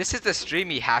 and then this is the stream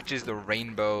he hatches the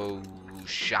rainbow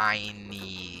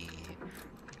shiny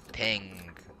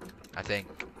thing, I think.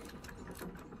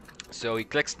 So he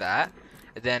clicks that,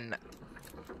 and then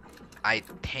I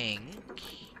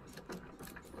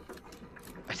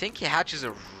think he hatches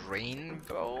a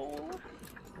rainbow.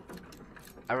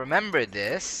 I remember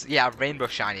this. Yeah, rainbow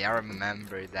shiny. I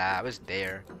remember that. I was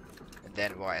there. And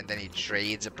then what? And then he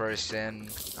trades a person.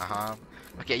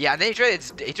 Okay, yeah. And then he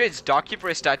trades Docu for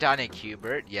his Titanic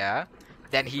Hubert. Yeah.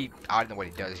 Then I don't know what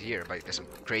he does here, but he does some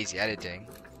crazy editing.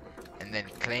 And then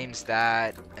claims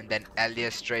that. And then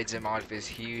Elias trades him out of his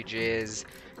huges.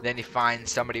 Then he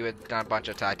finds somebody with a bunch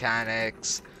of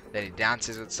Titanics. Then he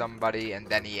dances with somebody, and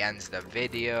then he ends the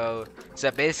video.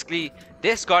 So basically,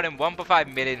 this got him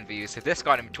 1.5 million views. So this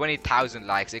got him 20,000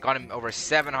 likes. It got him over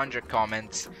 700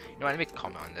 comments. You know what? Let me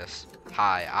comment on this.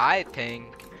 Hi, I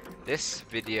think this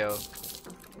video,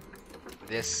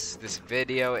 this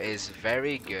video is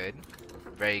very good,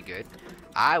 very good.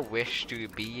 I wish to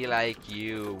be like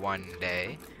you one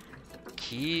day.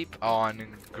 Keep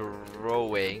on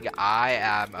growing. I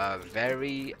am a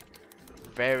very,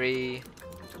 very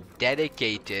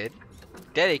dedicated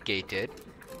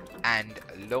and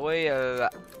loyal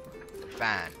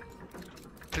fan.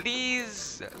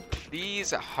 Please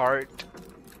heart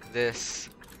this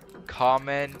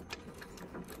comment,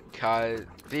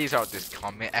 please heart this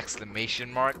comment,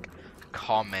 exclamation mark,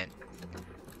 comment,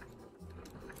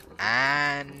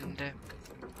 and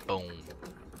boom.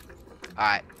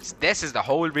 Alright, so this is the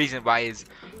whole reason why he's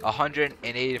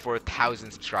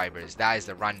 184,000 subscribers. That is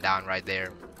the rundown right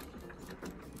there.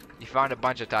 You found a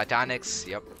bunch of Titanics.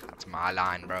 Yep, that's my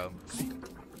line, bro.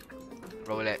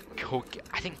 Roll it. Cookie.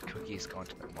 I think Cookie's going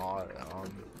to the mall.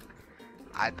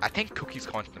 I think Cookie's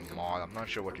going to the mall. I'm not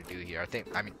sure what to do here. I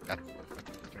think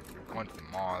going to the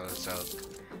mall. So,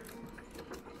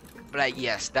 but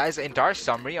yes, that is the entire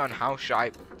summary on how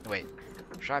Shy. Wait,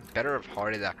 Shy better have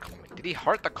hearted that comment. Did he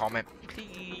heart the comment?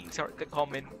 Please heart the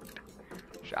comment.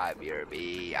 Shy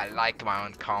BRB. I like my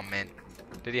own comment.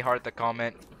 Did he heart the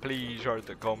comment? Please heart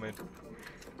the comment.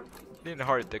 Didn't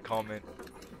heart the comment.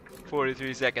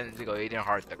 43 seconds ago, he didn't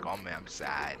heart the comment. I'm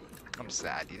sad. I'm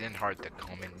sad. He didn't heart the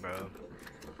comment, bro.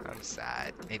 I'm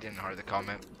sad. He didn't heart the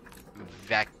comment.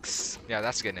 Vex. Yeah,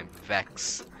 that's a good name.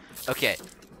 Vex. Okay.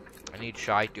 I need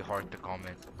Shy to heart the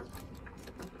comment.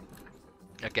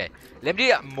 Okay. Let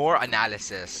me do more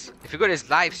analysis. If you go to his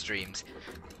live streams,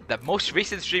 the most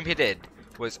recent stream he did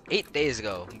was 8 days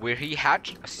ago, where he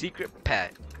hatched a secret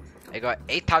pet. I got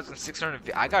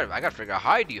 8,600. I gotta figure out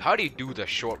how do you do the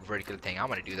short vertical thing. I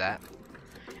want to do that.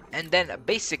 And then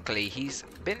basically he's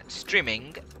been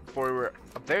streaming for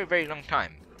a very long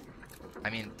time. I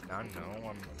mean, I don't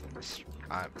know.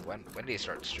 When did he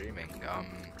start streaming?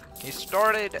 He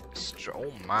started.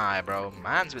 Oh my, bro.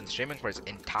 Man's been streaming for his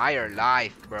entire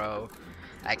life, bro.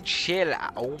 Like, chill.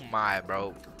 Oh my,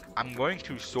 bro. I'm going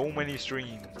through so many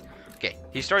streams. Okay,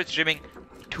 he started streaming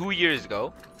 2 years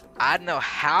ago. I don't know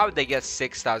how they get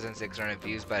 6,600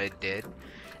 views, but it did.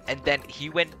 And then he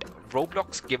went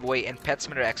Roblox giveaway and Pet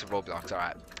Simulator X of Roblox.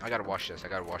 Alright, I gotta watch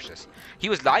this. He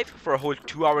was live for a whole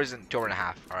 2 hours and 2 hours and a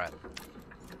half. Alright.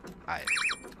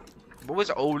 What was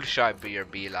old Shy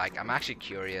BRB like? I'm actually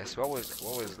curious. What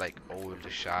was like old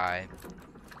Shy?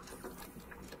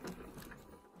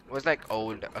 Was like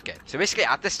old. Okay, so basically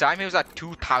at this time he was at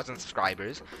 2,000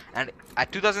 subscribers, and at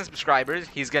 2,000 subscribers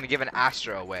he's gonna give an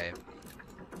Astro away.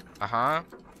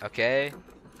 Okay,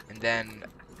 and then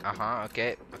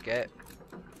okay.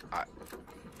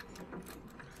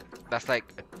 That's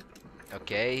like,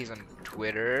 okay, he's on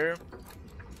Twitter.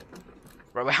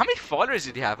 Bro, wait, how many followers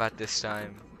did he have at this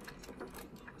time?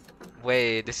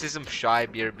 Wait, this is some Shy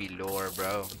BRB lore,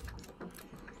 bro.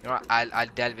 You know what? I'll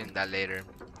delve into that later.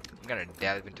 I'm gonna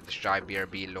delve into the Shy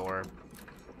BRB lore.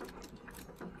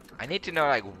 I need to know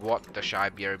like what the Shy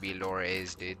BRB lore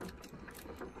is, dude.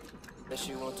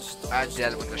 I'll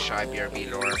delve into the Shy BRB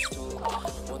lore.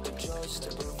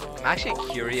 I'm actually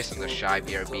curious on the Shy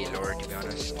BRB lore, to be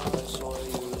honest.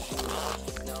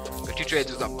 Got 2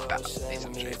 trades was not bad. Need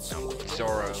some trades now.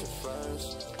 Zoro.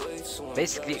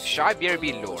 Basically, Shy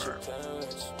BRB lore.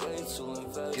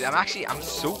 Dude, I'm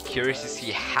so curious to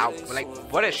see how, like,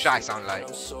 what does Shy sound like?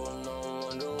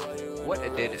 What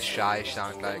did Shy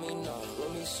sound like?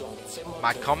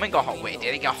 My comment got hard. Wait,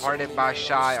 did it get hearted by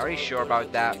Shy? Are you sure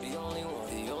about that?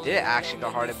 Did it actually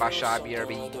get hearted by Shy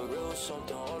BRB?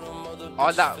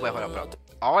 All that, wait, hold up.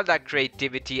 All that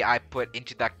creativity I put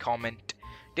into that comment.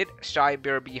 Did Shy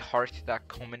BRB heart that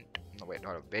comment? No, wait,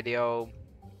 hold up. Video.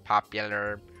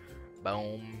 Popular.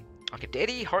 Boom. Okay, did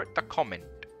he heart the comment?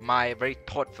 My very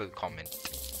thoughtful comment.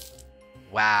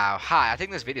 Wow. Hi, I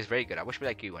think this video is very good. I wish we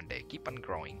like you one day. Keep on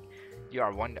growing. You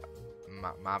are one.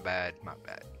 My bad.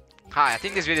 Hi, I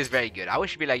think this video is very good. I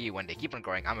wish to be like you one day. Keep on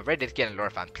growing. I'm a very dedicated lore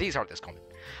fan. Please heart this comment.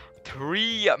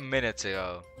 3 minutes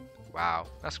ago. Wow,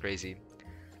 that's crazy.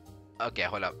 Okay,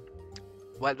 hold up.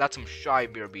 Well, that's some Shy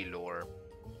BRB lore.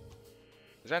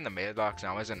 Is that in the mailbox? No,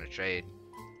 I was in a trade.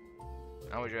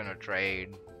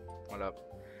 Hold up.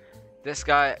 This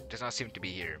guy does not seem to be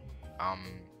here.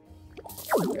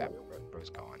 Okay, bro's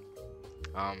gone.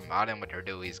 I don't know what to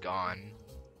do. He's gone.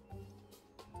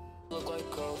 No,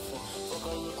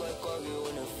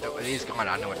 he's gone.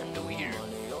 I don't know what to do here.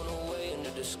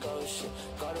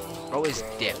 Bro is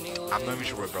dead. I'm not even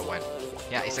sure where bro went.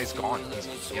 Yeah, he's gone.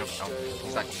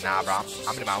 He's like, nah, bro.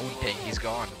 I'm in my own thing. He's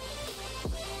gone.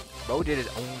 Bro did his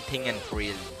own thing and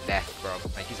he left, bro.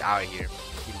 Like, he's out of here.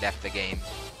 He left the game.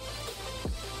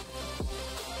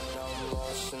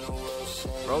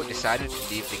 Bro decided to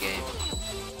leave the game.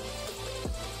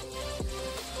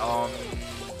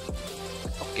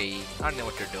 Okay, I don't know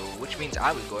what to do, which means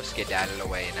I will go skedaddle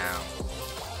away now.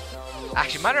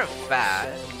 Actually, matter of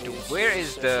fact, where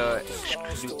is the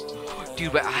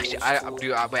dude? But actually, I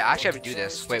actually have to do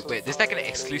this. Wait, this is like an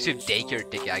exclusive daycare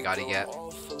ticket I gotta get.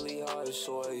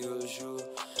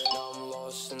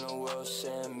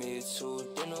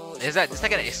 Is that just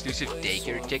like an exclusive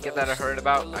daycare ticket that I heard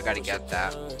about? I gotta get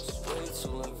that.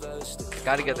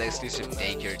 Gotta get the exclusive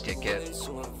daycare ticket.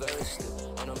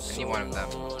 I need one of them.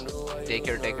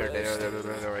 Daycare,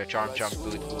 charm,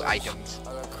 food items.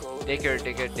 Daycare,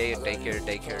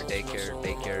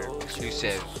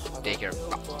 exclusive daycare.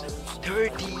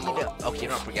 13. Okay,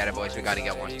 don't forget it, boys. We gotta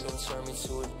get one.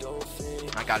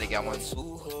 I gotta get one.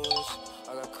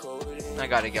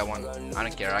 I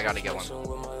don't care. I gotta get one.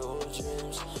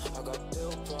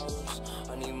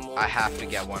 I have to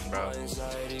get one, bro.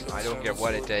 I don't care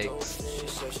what it takes.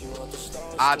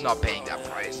 I'm not paying that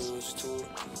price.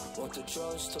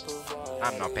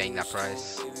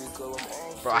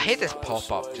 Bro, I hate this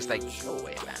pop-up. Just like, go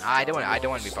away, man. I don't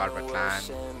want to be part of a clan.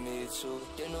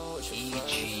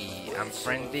 EG, I'm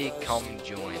friendly. Come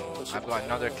join. I've got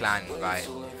another clan invite.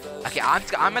 Okay, I'm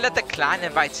gonna let the clan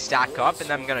invite stack up, and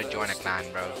then I'm gonna join a clan,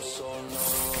 bro.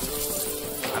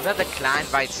 I'm gonna let the clan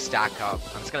invite stack up.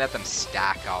 I'm just gonna let them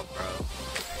stack up, bro.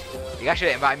 You guys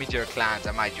should invite me to your clans.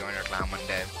 I might join your clan one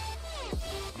day.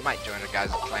 I might join your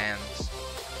guys' clans.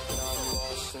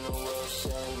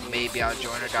 Maybe I'll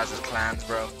join your guys' clans,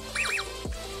 bro.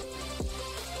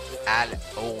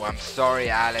 Oh, I'm sorry,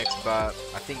 Alex, but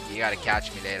I think you gotta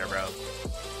catch me later, bro.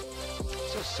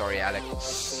 So sorry,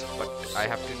 Alex, but I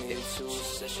have to.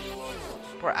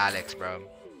 Poor Alex, bro.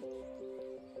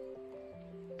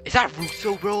 Is that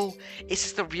Russo, bro? Is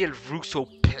this the real Russo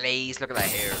plays? Look at that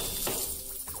hair.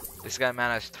 This guy, man,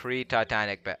 has 3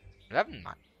 Titanic, but 11.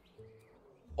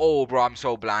 Oh, bro, I'm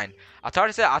so blind. I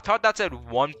thought that said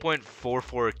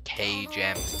 1.44k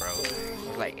gems, bro. I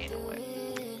was like, ain't no way.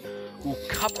 Ooh,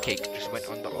 cupcake just went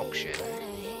on the auction.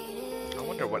 I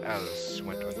wonder what else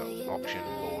went on the auction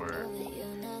board.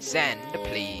 Send,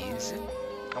 please.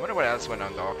 I wonder what else went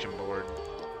on the auction board.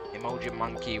 Emoji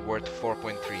monkey worth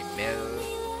 4.3 mil.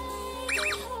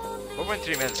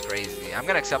 4.3 mil is crazy. I'm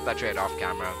gonna accept that trade off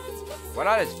camera. What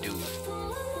I just do?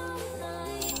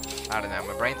 I don't know.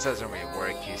 My brain says it doesn't really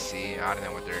work, you see. I don't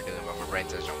know what they're doing, but my brain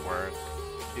says it don't work.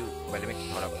 Dude, wait, let me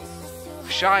hold up.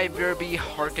 Shy Burby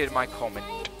hearted my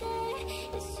comment.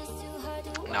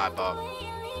 Nah, but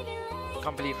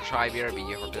can't believe Shy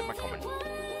Burby hearted my comment.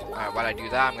 Alright, while I do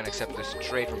that, I'm gonna accept this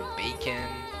trade from Bacon.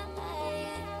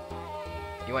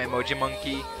 You want emoji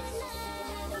monkey?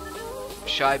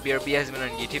 Shy BRB has been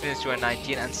on YouTube since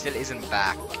 2019 and still isn't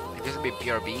back. If this will be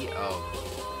BRB, oh.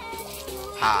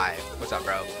 Hi, what's up,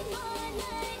 bro?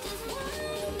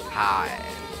 Hi.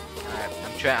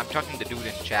 I'm talking to dude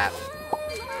in chat.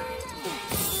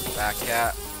 Back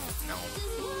cat. No.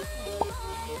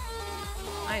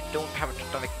 I don't have a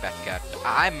Titanic back cat.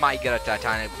 I might get a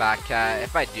Titanic back cat.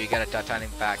 If I do get a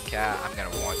Titanic back cat, I'm gonna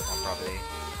want one probably.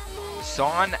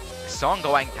 Song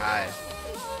going high.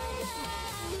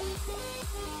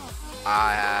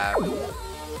 I have.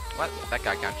 What? That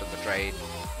guy canceled the trade.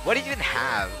 What do you even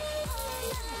have?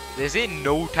 There's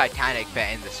no Titanic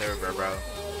pet in the server, bro.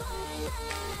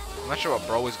 I'm not sure what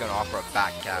bro is gonna offer a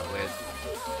back cat with.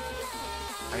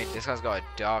 I mean, this guy's got a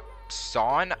duck.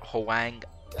 Son Hoang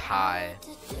Pai.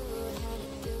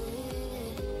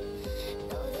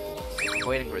 I'm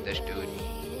waiting for this dude.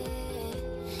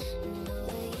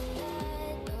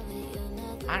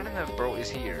 I don't know if bro is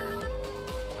here.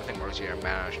 I think bro's here,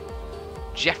 man.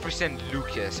 Jefferson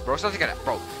Lucas. Bro sounds like a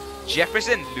bro.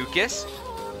 Jefferson Lucas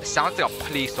sounds like a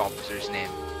police officer's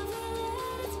name.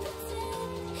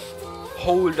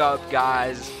 Hold up,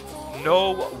 guys.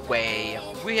 No way.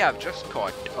 We have just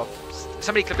caught up.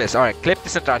 Somebody clip this. Alright, clip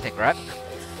this entire thing, right?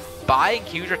 Buying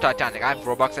huge or Titanic. I have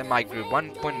Robux in my group.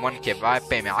 1.1k. Buy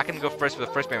payment. I can go first for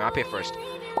the first payment. I pay first.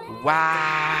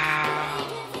 Wow.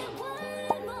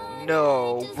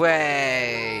 No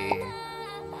way.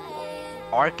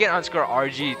 Arkin underscore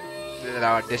RG.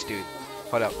 This dude.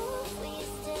 Hold up.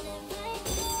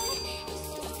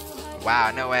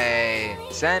 Wow, no way.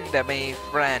 Send me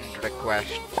friend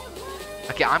request.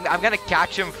 Okay, I'm gonna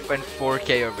catch him in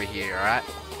 4K over here, alright?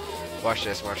 Watch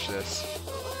this, watch this.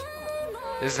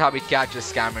 This is how we catch a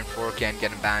scammer in 4K and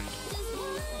get him banned.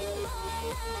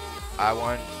 I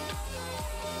want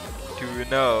to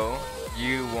know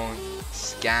you won't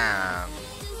scam.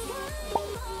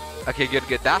 Okay, good,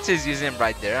 good. That's his username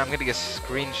right there. I'm gonna get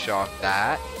screenshot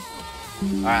that.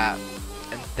 Alright.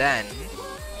 And then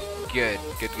good.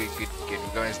 We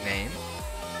got his name.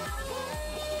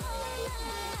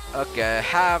 Okay,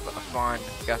 have fun.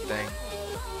 Got thing.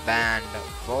 Banned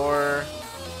for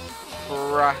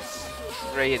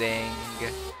frustrating.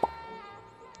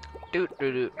 Dude,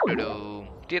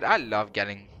 I love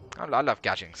catching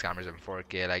scammers in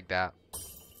 4K like that.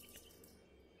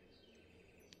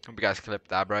 Hope you guys clipped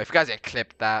that, bro. If you guys had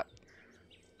clipped that,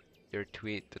 your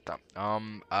tweet the thumb.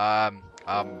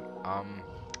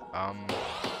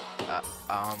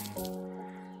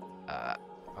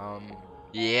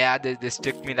 Yeah, this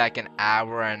took me like an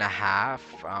hour and a half.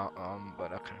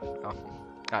 But okay.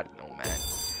 I don't know, man.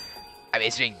 I mean,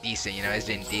 it's doing decent, you know. It's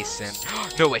doing decent.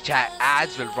 No, wait, chat.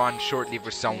 Ads will run shortly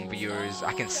for some viewers.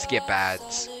 I can skip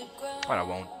ads, but I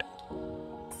won't.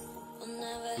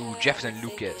 Ooh, Jefferson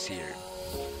Lucas here.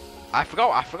 I forgot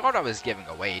what I was giving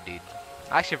away, dude.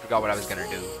 I actually forgot what I was gonna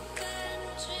do. Do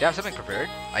you have something prepared?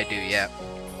 I do, yeah.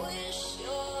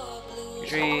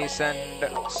 Usually send,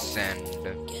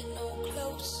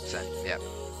 yeah.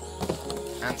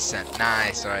 And send.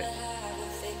 Nice, alright.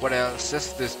 What else?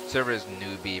 This server is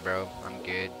newbie, bro. I'm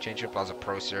good. Change your Plaza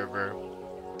Pro server.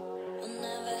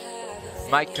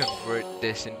 Might convert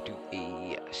this into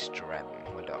a stream.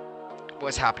 Hold up.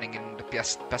 What's happening in the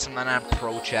PS99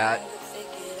 Pro chat?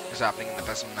 What's happening in the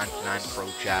PS99 Pro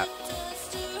chat?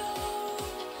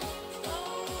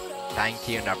 Thank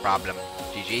you, no problem.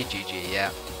 GG,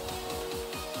 yeah.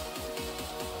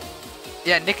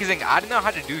 Yeah, Nick is saying, I don't know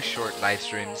how to do short live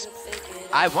streams.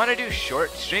 I want to do short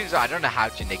streams, but I don't know how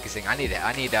to, Nick is saying. I need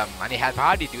help.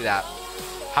 How do you do that?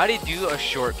 How do you do a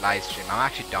short live stream? I'm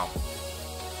actually dumb.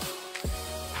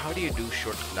 How do you do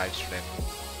short live stream?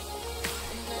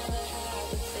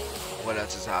 What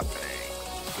else is happening?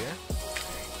 Yeah.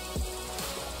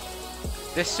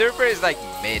 This server is like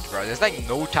mid, bro. There's like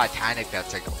no Titanic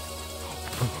that's like.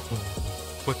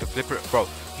 What the flipper, bro?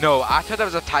 No, I thought that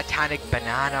was a Titanic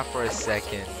banana for a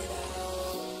second.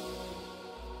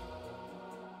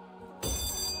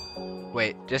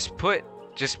 Wait, just put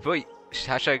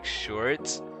hashtag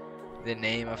shorts, the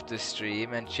name of the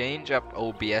stream, and change up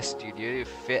OBS Studio to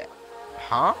fit.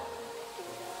 Huh?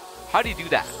 How do you do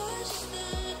that?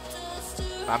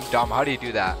 I'm dumb. How do you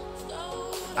do that?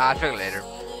 I'll figure it later.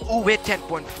 Ooh, hit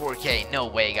 10.4k. No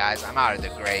way, guys. I'm out of the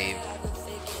grave.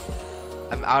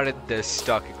 I'm out of the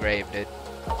stuck grave, dude.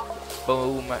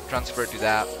 Boom. Transfer to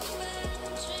that.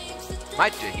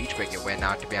 Might do a huge break giveaway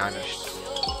now, to be honest.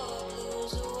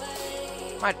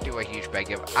 Might do a huge break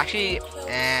giveaway. Actually,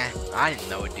 I don't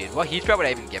know, dude. What huge break would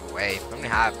I even give away? I only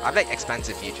have like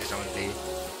expensive features only.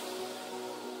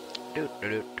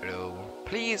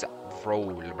 Please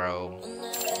roll, bro.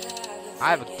 I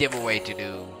have a giveaway to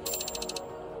do.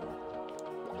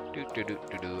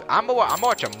 I'm gonna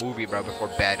watch a movie, bro, before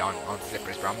bed on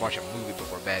Flippers, bro. I'm gonna watch a movie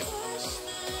before bed.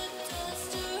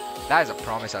 That is a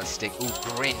promise I'll stick. Ooh,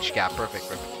 Grinch cap, perfect.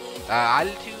 I'll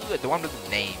do the one with the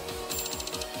name.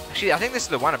 Actually, I think this is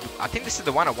the one. I think this is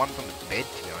the one I won from the bed,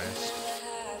 to be honest.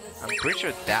 I'm pretty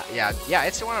sure that. Yeah,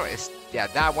 it's the one. Yeah,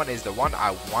 that one is the one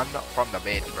I won from the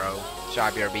bed, bro.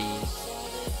 BRB.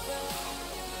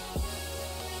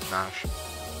 Smash.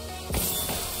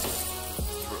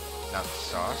 Now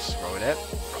sauce, roll it.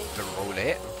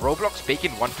 Roblox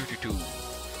bacon 1222.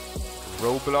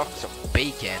 Roblox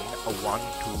bacon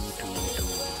 1222.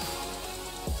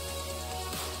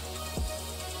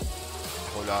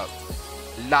 Hold up.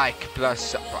 Like plus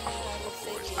sub, of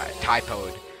course. I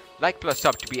typoed. Like plus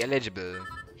sub to be eligible.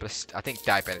 Plus, I think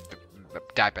type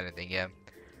anything. Yeah.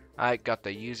 I got the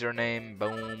username.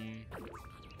 Boom.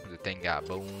 The thing got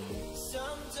boom.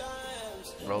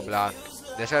 Roblox.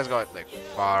 This has got like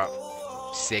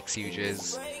 6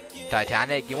 huges.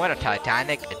 Titanic. You want a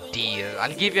Titanic? A deal.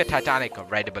 I'll give you a Titanic a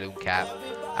red balloon cap.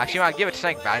 Actually, I'll give it a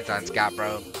Titanic Valentine's cap,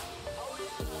 bro.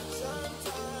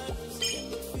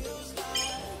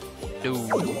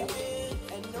 Dude.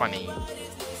 Funny.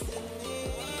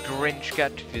 Grinch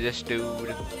cat to this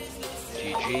dude.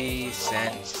 GG.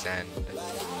 Send.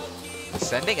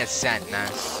 Sending a sent.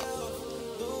 Nice.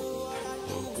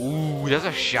 Ooh, that's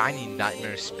a shiny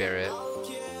nightmare spirit.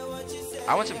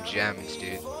 I want some gems,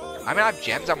 dude. I mean, I have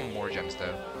gems. I want more gems,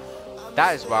 though.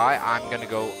 That is why I'm gonna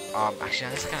go. Actually,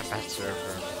 that's kind of bad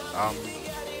server.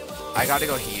 I gotta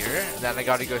go here. Then I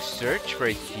gotta go search for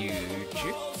a huge.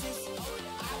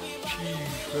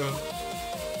 Jeez, bro.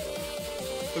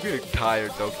 I'm getting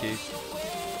tired, though, kid.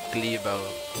 Glebo.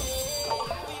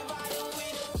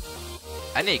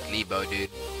 I need Glebo, dude.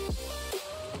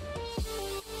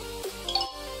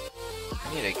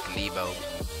 I need a Glebo.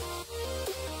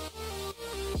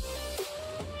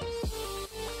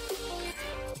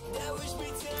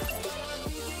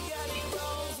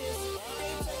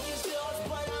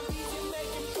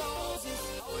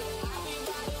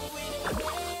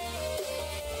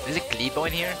 Is it Glebo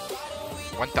in here?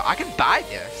 I can buy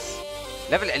this.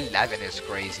 Level 11 is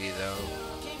crazy though.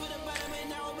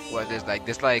 What there's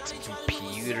like some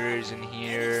computers in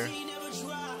here.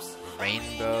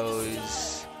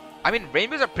 Rainbows. I mean,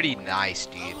 rainbows are pretty nice,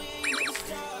 dude.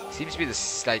 Seems to be the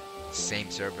like same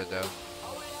server though.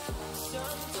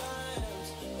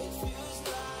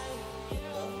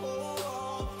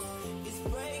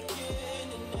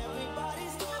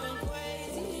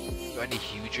 Got any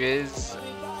huges?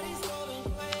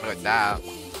 Look at that.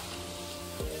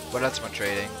 What else am I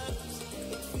trading?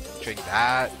 Trading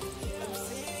that.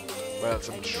 What else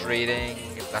I'm trading?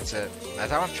 That's it.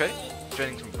 That's how I'm trading.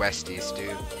 Trading some Westies,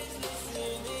 dude.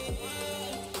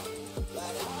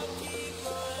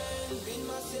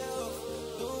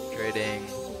 Trading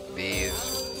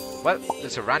these. Well,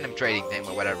 it's a random trading thing,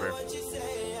 but whatever.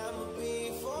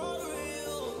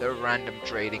 The random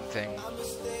trading thing.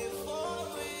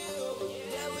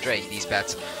 Trading these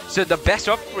bets. So the best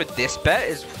offer for this bet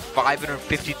is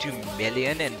 552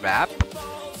 million in wrap.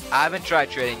 I haven't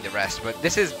tried trading the rest, but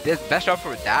this best offer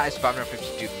for that is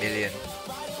 552 million.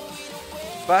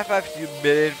 552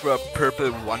 million for a purple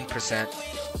 1%.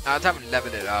 I just haven't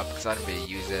leveled it up because I don't really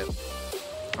use it.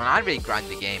 And I don't really grind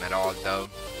the game at all though.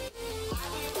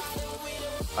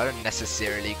 I don't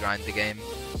necessarily grind the game.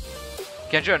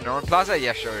 Can I join Norman Plaza?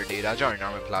 Yeah, sure, dude. I'll join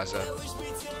Norman Plaza.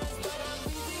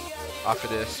 After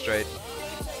this trade.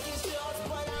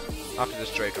 After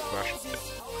this trade request.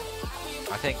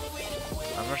 I think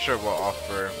I'm not sure what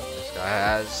offer this guy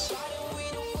has.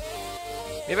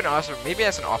 Maybe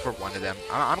has an offer one of them.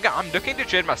 I'm looking to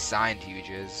trade my signed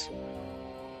huges.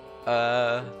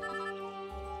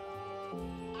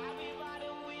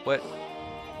 What?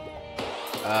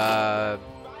 I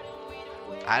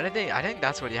think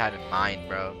that's what he had in mind,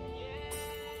 bro.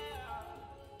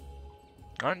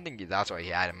 I don't think that's what he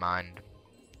had in mind.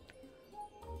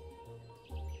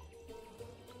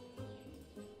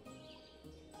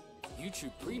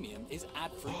 YouTube Premium is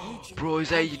ad for YouTube. Bro, is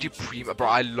that YouTube Premium? Bro,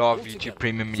 I love YouTube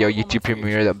Premium. Yo, YouTube Premium,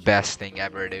 you're the best thing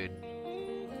ever, dude.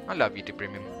 I love YouTube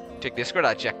Premium. Check Discord?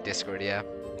 I check Discord, yeah.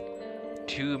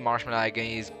 2 marshmallow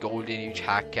agonies, golden huge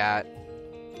hack cat.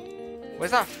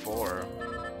 What's that for?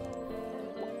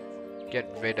 Get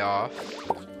rid of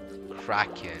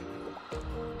Kraken.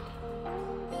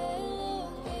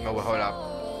 No, hold up.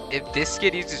 If this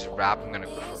kid uses rap, I'm gonna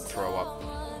throw up.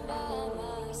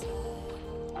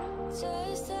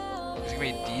 It's gonna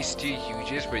be these 2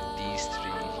 huges with these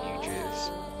 3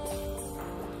 huges.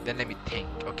 Then let me think.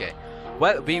 Okay.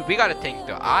 Well, we gotta think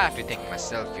though. I have to think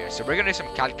myself here. So we're gonna do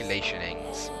some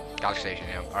calculations. Calculation,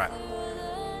 yeah. Alright.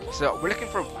 So we're looking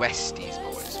for Westies,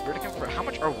 boys. We're looking for how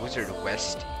much are wizard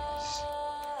Westies?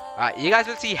 Alright, you guys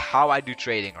will see how I do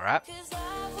trading, alright?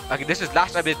 Okay, this was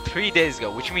last I did 3 days ago,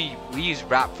 which means we use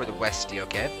wrap for the Westie,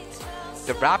 okay?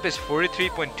 The wrap is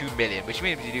 43.2 million, which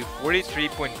means we do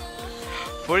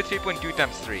 43.2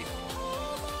 times 3.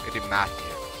 We do math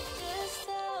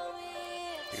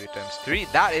here. 2 times 3,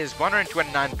 that is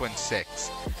 129.6.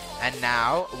 And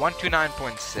now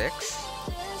 129.6.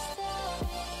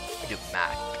 We do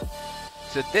math.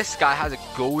 So this guy has a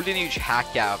golden huge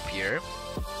hack guy up here.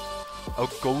 A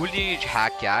golden huge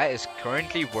hack guy is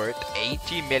currently worth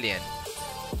 80 million.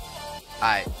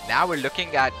 Alright, now we're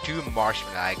looking at 2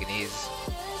 marshmallow agonies.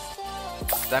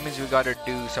 That means we gotta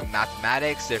do some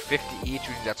mathematics. They're 50 each, which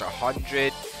means that's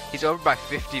 100. He's over by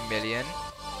 50 million.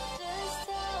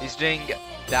 He's doing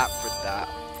that for that.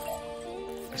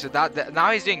 So that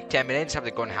now he's doing 10 million. Just have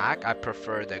the golden hack. I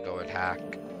prefer the golden hack.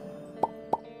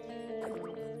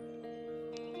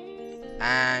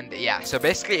 And yeah, so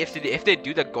basically, if they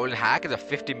do the golden hack, it's a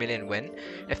 50 million win.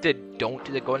 If they don't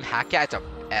do the golden hack, yeah, it's a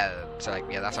L. So like,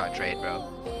 yeah, that's how I trade, bro.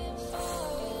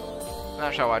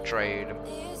 That's how I trade.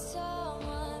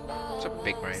 It's a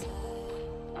big brain.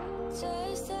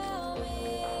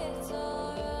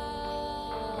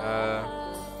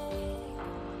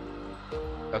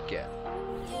 Okay.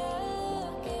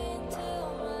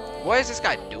 What is this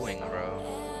guy doing, bro?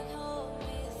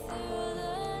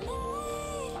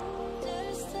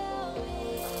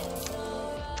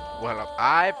 Well,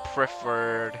 I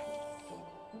preferred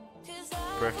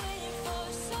the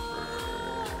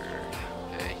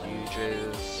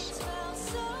huges.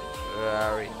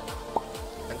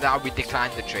 And now we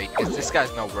decline the trade because this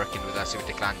guy's not working with us, so we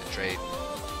decline the trade.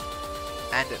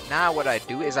 And now what I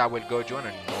do is I will go join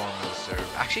a normal server.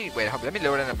 Actually, wait, let me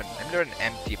load an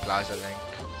empty plaza link.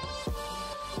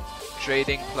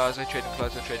 Trading plaza, trading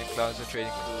plaza, trading plaza,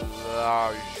 trading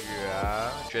plaza,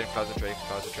 trading plaza, trading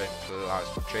plaza, trading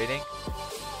plaza, trading.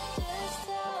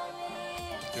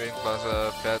 Trading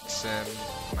plaza, petsim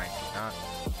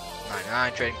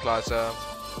 99, trading plaza.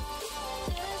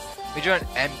 We join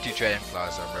empty trading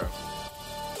plaza, bro.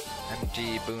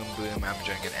 Empty, boom, boom. I'm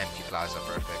joining an empty plaza,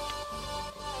 perfect.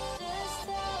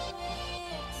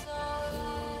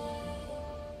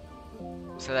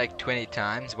 So like 20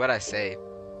 times. What'd I say?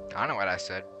 I don't know what I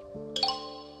said.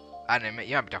 I don't know.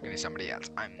 You might be talking to somebody else.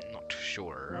 I'm not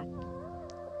sure.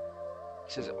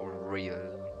 This is real.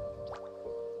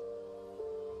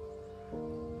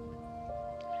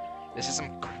 This is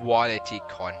some quality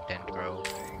content, bro.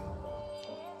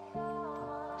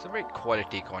 Some very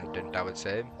quality content, I would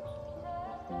say.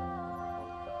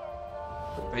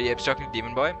 Are you talking to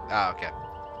Demon Boy? Ah, okay.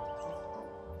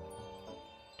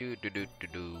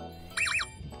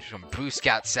 From Bruce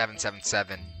Cat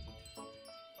 777.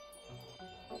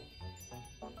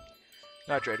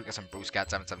 No, trade. We got some Bruce Cat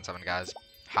 777 guys.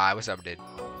 Hi, what's up, dude?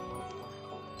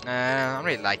 I don't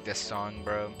really like this song,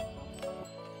 bro.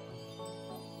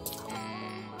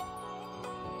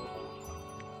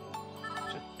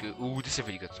 Ooh, this is a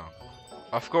really good song.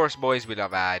 Of course, boys, we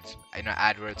love ads. I know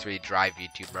adverts really drive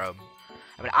YouTube, bro.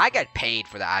 I mean, I get paid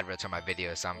for the adverts on my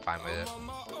videos, so I'm fine with it.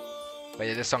 But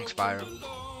yeah, this song's fire.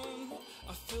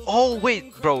 Oh,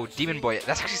 wait, bro, Demon Boy.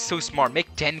 That's actually so smart.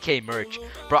 Make 10k merch.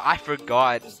 Bro, I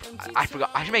forgot. I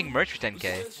should make merch for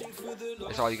 10k.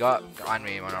 That's all you got? I don't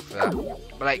really want to for that.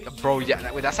 But, like, bro,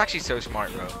 yeah, that's actually so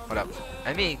smart, bro. Hold up.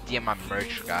 Let me DM my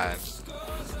merch, guys.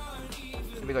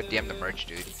 Let me go DM the merch,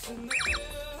 dude.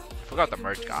 forgot the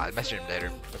merch guy. I'll message him later.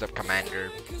 What's up,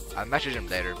 Commander? I'll message him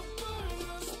later.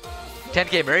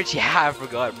 10k merch? Yeah, I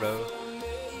forgot, bro.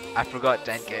 I forgot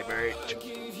 10k merch.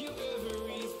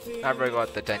 I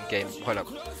forgot the 10k. Hold up.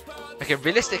 Okay,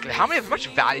 realistically, how much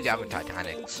value do you have in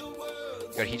Titanics?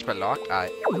 Got heat per lock.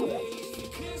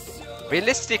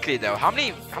 Realistically though, how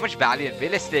much value?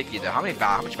 Realistically though, how much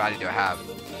value do I have?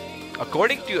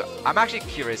 According to, I'm actually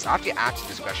curious. I have to answer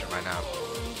this question right now.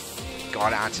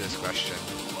 Gotta answer this question.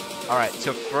 All right.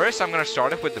 So first, I'm gonna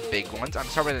start off with the big ones. I'm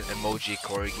starting with an emoji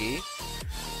corgi.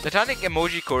 Titanic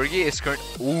emoji corgi is current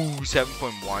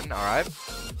 7.1. All right.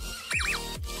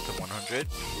 So 100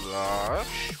 plus.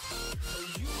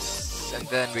 And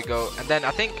then we go, and then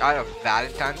I think I have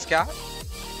Valentine's cat.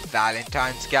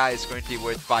 Valentine's cat is currently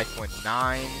worth 5.9.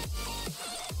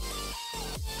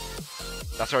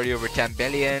 That's already over 10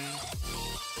 billion.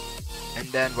 And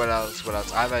then what else? What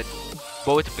else? I have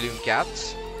both balloon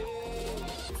cats.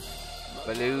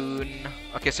 Balloon.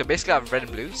 Okay, so basically I have red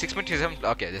and blue. 6.27.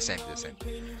 Okay, the same.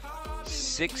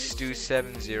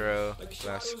 6270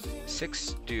 plus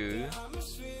 6270.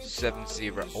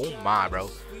 Oh my, bro.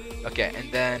 Okay,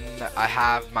 and then I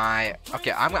have my.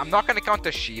 Okay, I'm not gonna count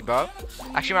the Shiba.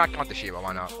 Actually, I'm not count the Shiba.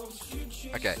 Why not?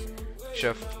 Okay.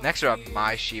 So next I have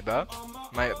my Shiba.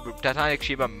 My Titanic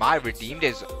Shiba. My redeemed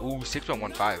is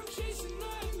 6115.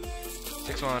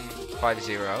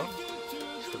 6150.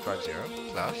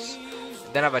 6150 plus.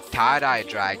 Then I have a tie-dye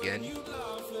dragon.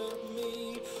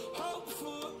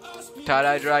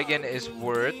 Tie-dye dragon is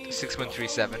worth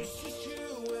 6137.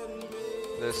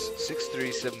 That's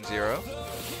 6370.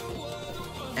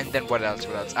 And then what else?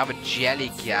 I have a jelly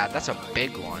cat. That's a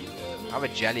big one. I have a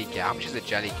jelly cat. How much is a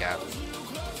jelly cat?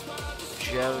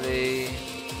 Jelly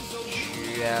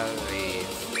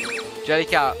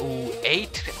cat.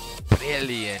 8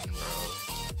 billion, bro.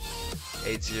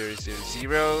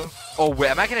 8000. Oh wait,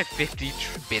 am I getting 50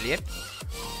 billion?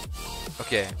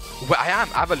 Okay. Well, I am.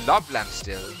 I have a love lamp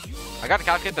still. I gotta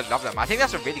calculate the love lamp. I think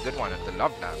that's a really good one. The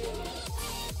love lamp.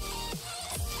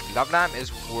 Love lamp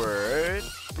is worth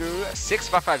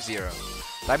 6550.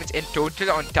 That means in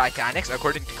total on Titanics,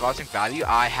 according to cosmic value,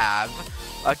 I have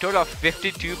a total of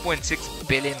 52.6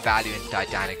 billion value in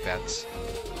Titanic pets.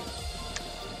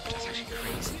 That's actually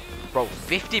crazy. Bro,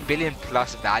 50 billion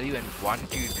plus value in 1, 2,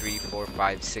 3, 4,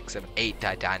 5, 6, 7, 8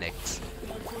 Titanics.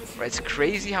 Bro, it's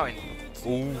crazy how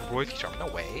royalty charm, no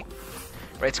way.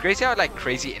 Bro, it's crazy how like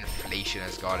crazy inflation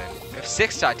has gotten. If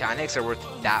 6 Titanics are worth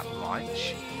that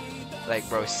much, like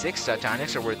bro, 6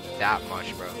 Titanics are worth that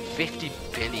much, bro. 50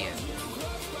 billion.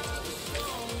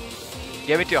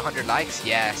 Give it to 100 likes?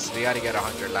 Yes, we gotta get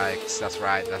 100 likes. That's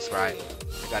right. We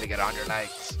gotta get 100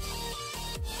 likes.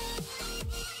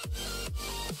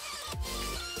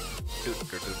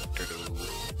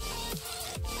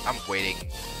 I'm waiting.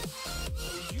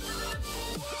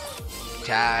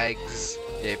 Tags.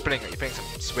 Yeah, you're putting some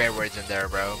swear words in there,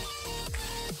 bro.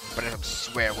 Putting some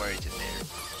swear words in there.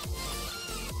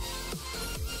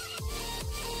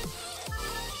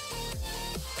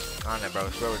 I don't know, bro.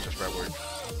 Swear words are swear words.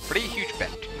 Pretty huge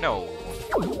bet. No.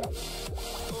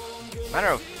 Matter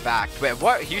of fact, wait,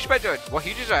 what huge bet? What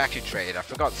huges do I actually trade? I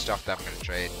forgot the stuff that I'm gonna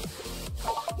trade.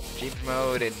 Jeep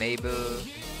mode, enable.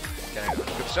 Can I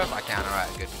equip stuff? I can. Alright,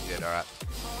 good. Alright.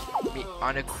 Let me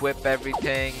unequip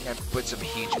everything and put some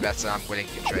huge bets that I'm willing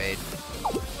to trade.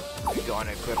 Go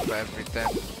unequip everything.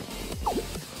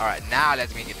 Alright, now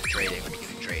let me get to trading.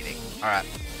 Alright.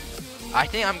 I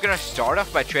think I'm gonna start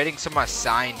off by trading some of my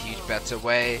signed huge bets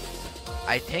away.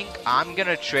 I think I'm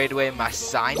gonna trade away my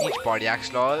signed huge party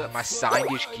axe lol, my signed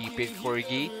huge keeping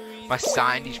corgi, my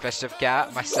signed huge festive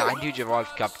cat, my signed huge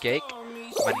evolved cupcake,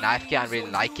 my knife cat, I really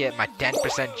like it, my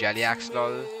 10% jelly axe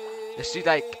lol. Let's do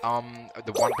like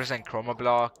the 1% chroma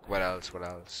block. What else?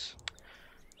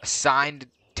 A signed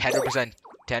 10%, and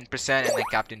then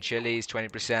Captain Chili's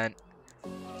 20%.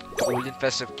 Golden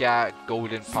festive cat,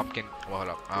 golden pumpkin. Well, hold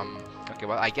up. Okay,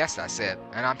 well I guess that's it.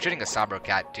 And I'm trading a sabre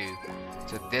cat too.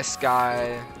 So this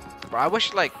guy, bro, I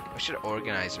should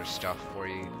organize our stuff for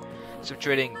you. So I'm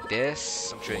trading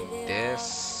this.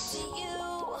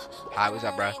 Hi, what's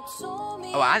up, bro?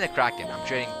 Oh, and the Kraken. I'm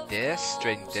trading this. I'm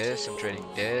trading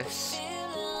these.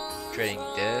 Trading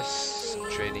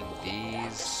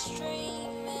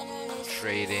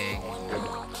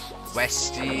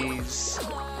Westies.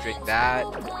 Trading that.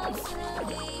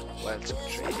 What else am I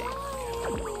trading?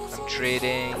 I'm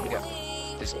trading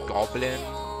this goblin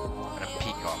and a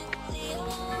peacock.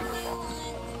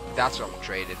 That's what I'm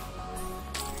trading.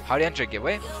 How do you enter a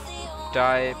giveaway?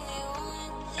 Type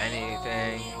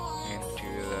anything into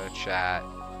the chat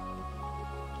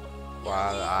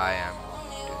while I am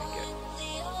doing it.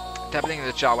 Type anything in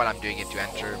the chat while I'm doing it to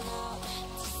enter.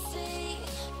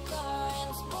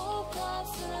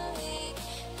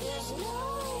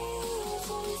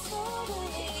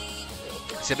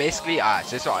 So basically, so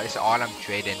this is all I'm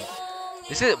trading.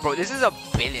 This is, bro, this is a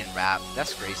billion wrap.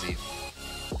 That's crazy.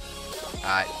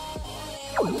 Alright.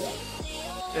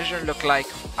 Doesn't look like,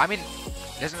 I mean,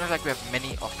 doesn't look like we have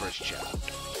many offers, chat.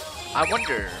 I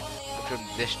wonder from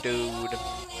this dude.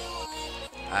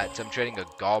 So I'm trading a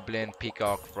goblin,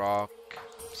 peacock, frog,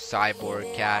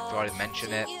 cyborg cat. Already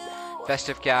mentioned it.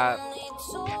 Festive cat,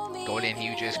 golden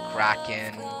huges,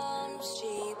 kraken.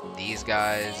 These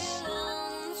guys,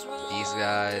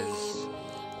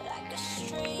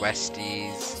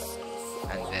 Westies,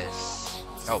 and this.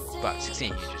 Oh, but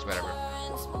 16 huges, whatever.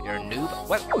 You're a noob?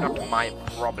 Well, not my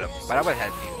problem, but I will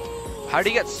help you. How do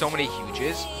you get so many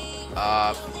huges?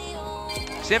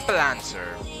 Simple answer.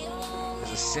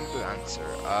 There's a simple answer.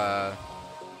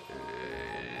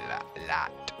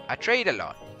 I trade a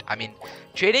lot. I mean,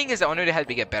 trading is the only way to help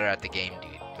you get better at the game,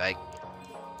 dude. Like,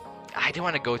 I don't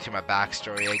want to go through my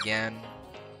backstory again.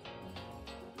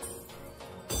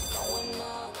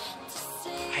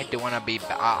 I don't want to be.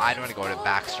 I don't want to go to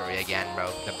backstory again,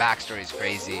 bro. The backstory is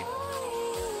crazy.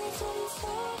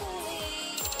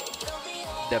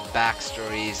 The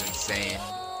backstory is insane.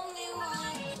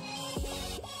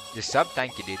 The sub,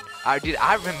 thank you, dude. Dude,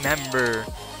 I remember,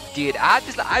 dude. I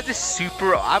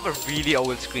have a really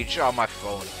old screenshot on my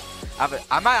phone.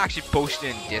 I might actually post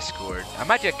it in Discord. I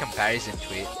might do a comparison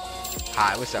tweet.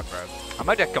 Hi, what's up, bro? I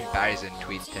might do a comparison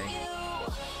tweet thing.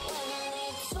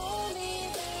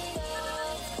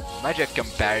 I might do a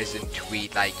comparison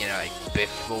tweet, like, you know, like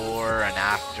before and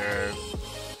after.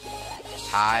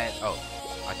 Hi. Oh.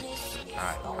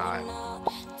 Alright, hi.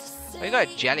 Oh, you got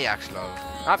a jelly axe low.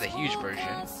 I have the huge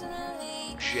version.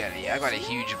 Jelly, I got a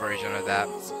huge version of that.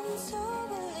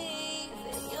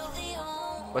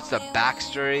 What's the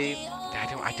backstory? I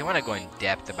don't want to go in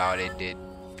depth about it, dude.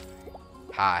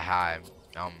 Hi.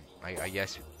 I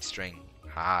guess string.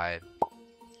 Hi.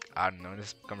 I don't know.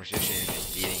 This conversation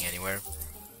isn't leading anywhere.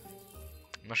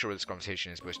 I'm not sure where this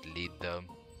conversation is supposed to lead, though.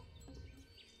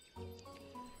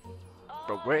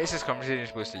 Bro, where is this conversation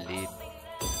supposed to lead?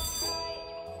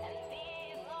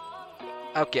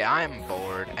 Okay, I am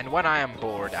bored, and when I am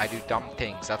bored, I do dumb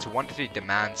things. That's 1 to 3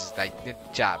 demands. Like,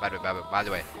 chat. By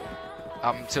the way,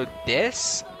 so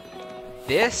this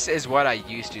is what I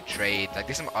used to trade. Like,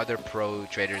 there's some other pro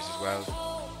traders as well.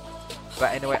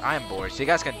 But anyway, I am bored, so you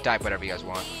guys can type whatever you guys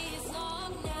want.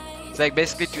 It's like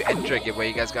basically to enter a giveaway,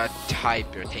 you guys gotta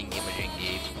type your thingy,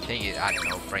 I don't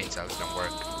know, brain cells don't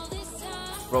work.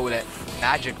 Roll it,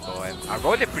 magic boy. I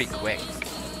rolled it pretty quick.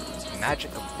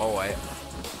 Magic boy.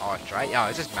 Oh, that's right. Yeah,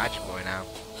 it's just magic boy now.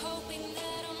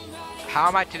 How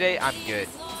am I today? I'm good.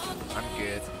 I'm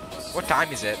good. What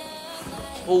time is it?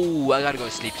 Oh, I gotta go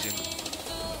to sleep soon.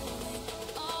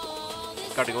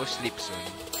 Gotta go sleep soon.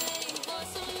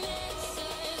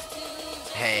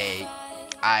 Hey,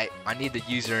 I need the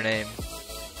username.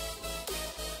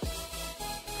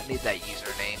 I need that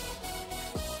username.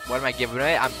 What am I giving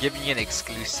away? I'm giving you an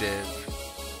exclusive.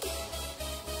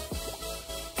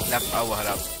 Oh, what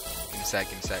up? Give me a sec.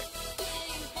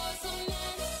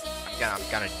 I'm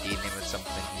kind of dealing with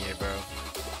something here, bro.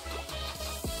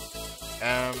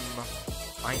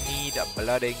 I need a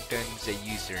Bloodington's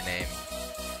username.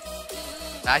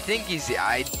 I think he's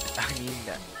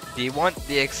do you want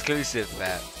the exclusive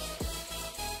bet?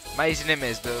 My username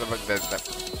is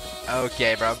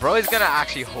okay, bro. Bro is gonna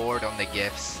actually hoard on the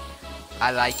gifts.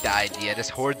 I like the idea.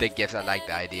 Just hoard the gifts. I like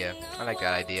the idea. I like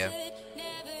that idea.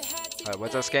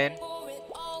 What's else, Kane?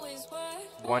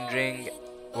 Wondering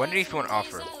if you want to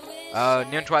offer.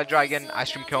 Neon Twilight Dragon,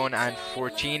 Ice Cream Cone, and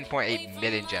 14.8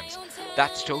 million gems.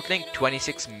 That's totaling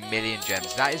 26 million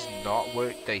gems. That is not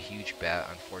worth the huge bet,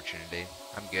 unfortunately.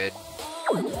 I'm good.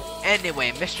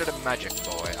 Anyway, Mr. the Magic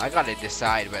Boy, I gotta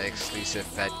decide what exclusive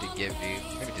bet to give you.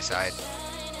 Let me decide.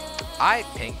 I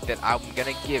think that I'm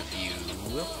gonna give you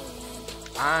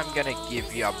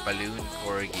a balloon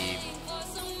corgi.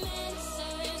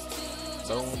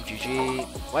 Boom, GG.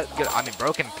 What? Good. I mean,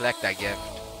 bro can collect that gift.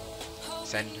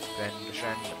 Sendington.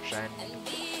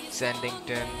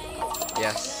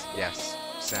 Yes.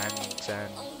 Send.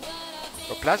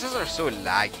 Bro, plazas are so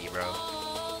laggy, bro.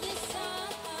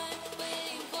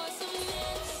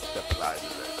 The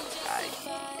plazas are so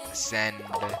laggy. Send.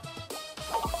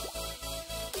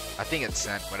 I think it's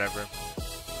sent, whatever.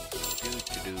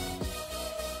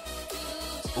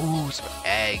 Ooh, some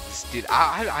eggs. Dude,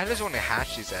 I just want to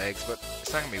hatch these eggs, but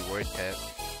it's not gonna be worth it.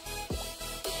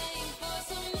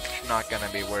 It's not gonna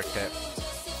be worth it.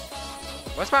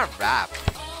 What's my wrap?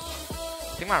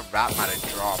 I think my wrap might have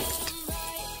dropped.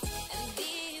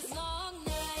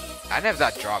 I didn't have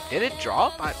that drop. Did it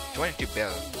drop? 22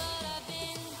 bill.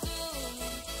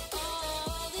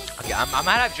 Okay, I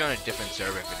might have joined a different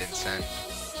server if it didn't send.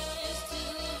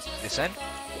 Did it send?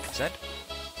 Send?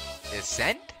 It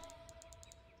sent?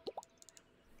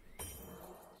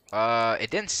 It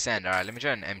didn't send. Alright, let me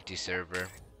join an empty server.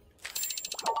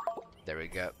 There we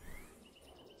go.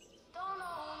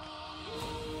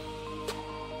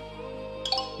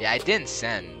 Yeah, it didn't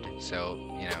send, so,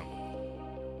 you know.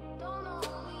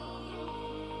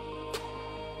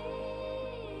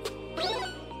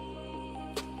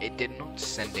 It did not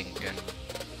sending again.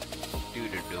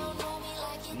 Doo-doo-doo.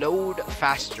 Load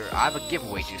faster. I have a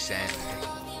giveaway to send.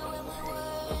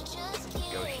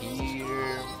 Go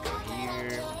here. Go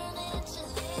here.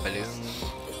 Balloon.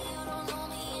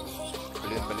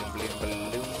 Balloon, balloon, balloon,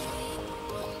 balloon.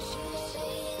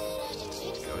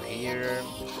 Go here.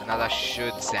 Now that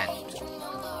should send.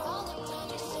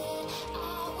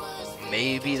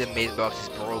 Maybe the mailbox is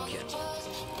broken.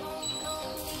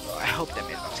 I hope the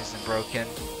mailbox isn't broken.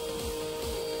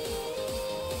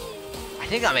 I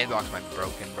think that mailbox might be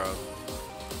broken, bro.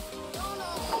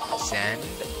 Send?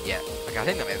 Yeah. Okay, I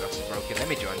think the mailbox is broken. Let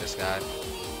me join this guy.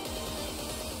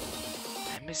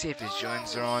 Let me see if his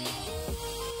joins are on.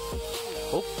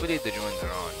 Hopefully the joins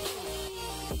are on.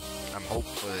 I'm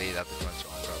hopefully that the joins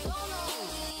are on, bro.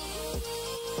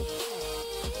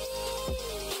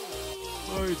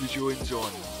 Why are the joins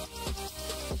on?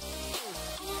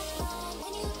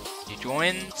 The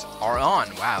joins are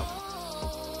on. Wow.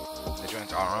 The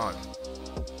joins are on.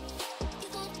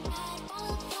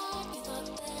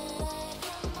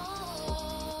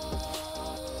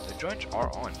 The joins are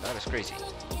on. That is crazy.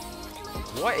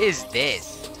 What is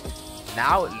this?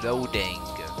 Now loading.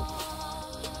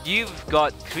 You've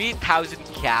got 3,000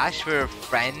 cash for a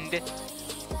friend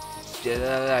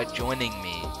joining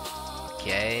me.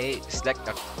 Okay. Select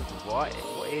a what?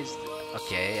 What is?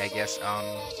 Okay, I guess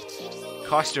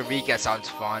Costa Rica sounds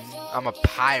fun. I'm a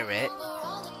pirate.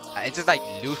 Is this like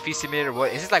Luffy Simulator?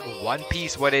 What is this, like One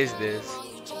Piece? What is this?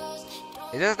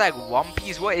 Is this like One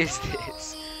Piece? What is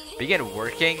this? Begin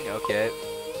working? Okay.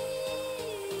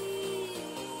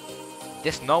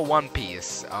 This no One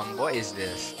Piece. What is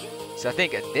this? So I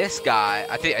think this guy,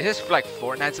 I think this for like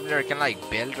Fortnite Simulator can like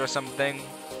build or something. I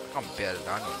can't build.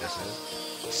 I don't know what this is.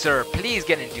 Sir, please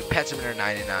get into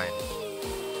petsimulator99.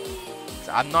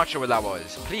 I'm not sure what that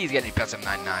was. Please get into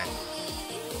petsimulator99.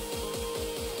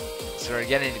 Sir,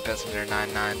 get into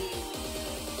petsimulator99.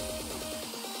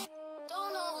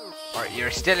 Or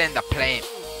you're still in the plane.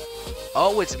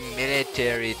 Oh, it's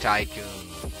Military Tycoon.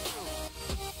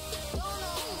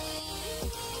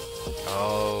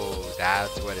 Oh,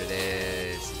 that's what it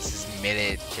is. This is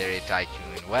Military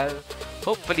Tycoon. Well,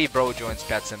 hopefully bro joins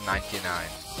petsim99.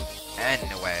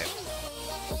 Anyway,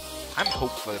 I'm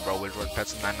hopeful bro will join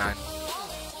petsim99.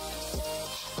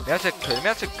 We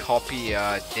have to copy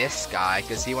this guy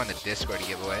because he won the Discord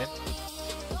giveaway.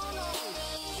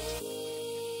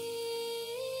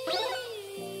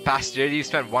 Past year you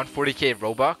spent 140k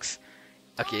Robux.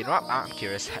 Okay, you know what? I'm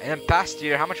curious. In the past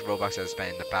year, how much Robux have I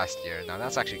spent in the past year? Now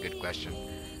that's actually a good question.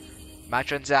 My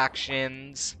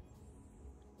transactions.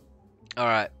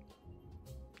 Alright.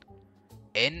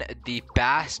 In the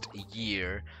past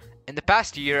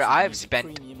year, I've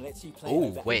spent.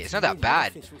 Oh wait, it's not that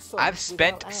bad. I've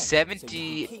spent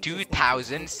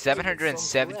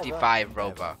 72,775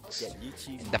 Robux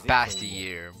in the past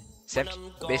year.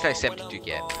 Basically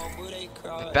 72k.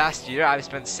 The past year I've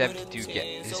spent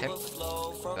 72k. Is this him?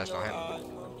 That's not him.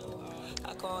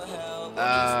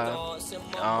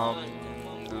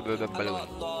 Balloon.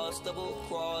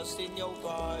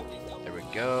 There we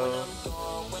go.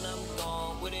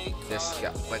 This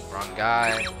guy, wait, wrong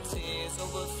guy.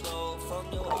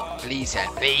 Please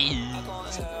help, please.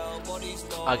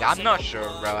 Okay, I'm not sure,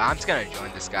 bro. I'm just gonna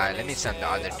join this guy. Let me send the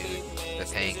other dude the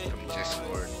thing from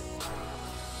Discord.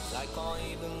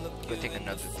 Go take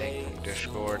another thing from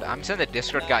Discord. I'm sending the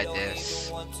Discord guy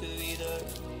this.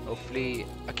 Hopefully.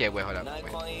 Okay, wait, hold up.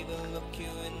 Wait.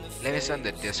 Let me send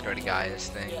the Discord guy this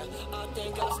thing.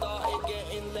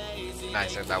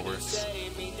 Nice, that works.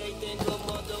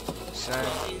 Send.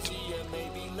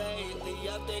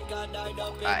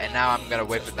 And now I'm gonna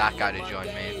wait for that guy to join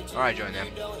me. Alright, join him. I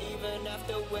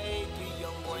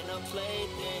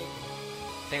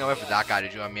think I'll wait for that guy to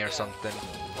join me or something.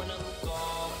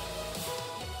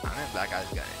 I don't know if that guy's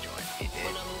gonna join me,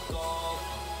 dude.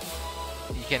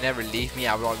 You can never leave me,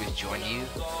 I will always join you.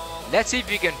 Let's see if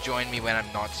you can join me when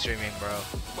I'm not streaming, bro.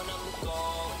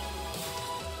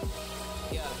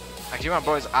 Actually, my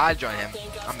boys, I'll join him.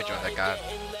 I'm gonna join that guy.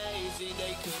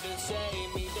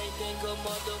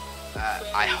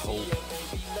 I hope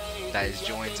that his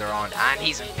joins are on. And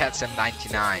he's in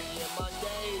petsim99.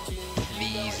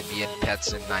 Please be in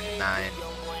petsim99.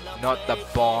 Not the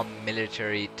bomb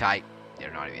military type.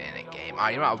 They're not even in a game.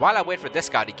 You know what? While I wait for this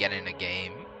guy to get in a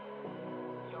game,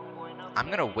 I'm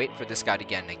gonna wait for this guy to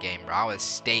get in a game, bro. I will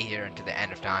stay here until the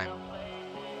end of time.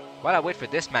 While I wait for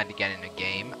this man to get in a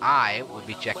game, I will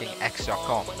be checking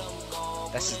x.com.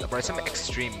 This is, bro, some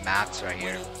extreme maths right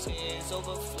here.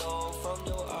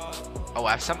 Oh,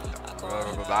 I have some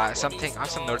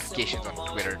notifications on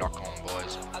twitter.com,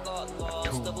 boys.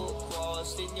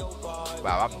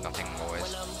 Wow, I have nothing,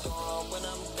 boys.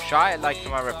 Shy like to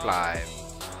my reply.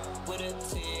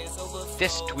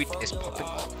 This tweet is popping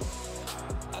off.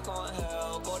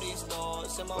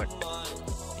 What?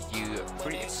 You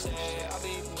free exclusive.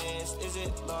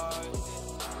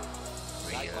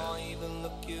 Real.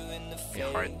 You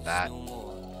heard that?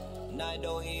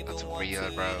 That's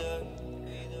real, bro.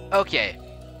 Okay.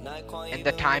 In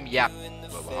the time, yep.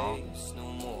 Real.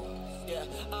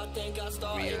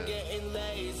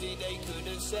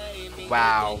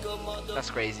 Wow, that's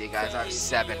crazy, guys. I have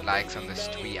 7 likes on this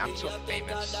tweet. I'm so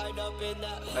famous.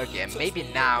 Okay, maybe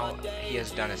now he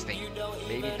has done his thing.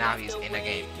 Maybe now he's in a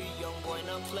game.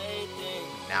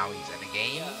 Now he's in a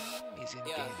game. He's in a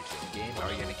game. He's in a game.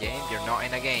 Are you in a game? You're not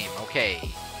in a game. Okay.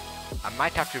 I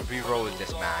might have to re-roll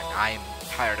this, man. I'm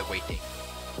tired of waiting.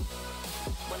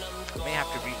 I may have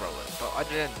to re-roll it. But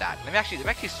other than that, let me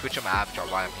actually switch on my avatar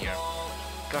while I'm here.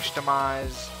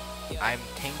 Customize. I'm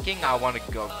thinking I want to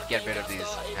go get rid of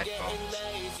these headphones.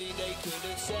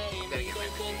 I'm gonna get rid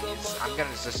of these. I'm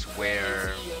gonna just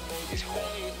wear these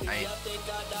horns. I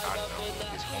don't know.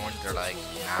 These horns are like,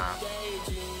 nah.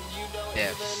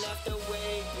 This.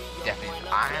 Definitely.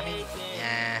 I mean,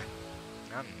 yeah.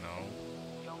 I don't know.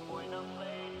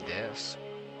 This.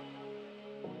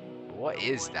 What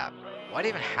is that? Why do I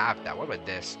even have that? What about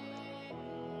this?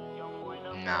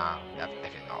 Nah,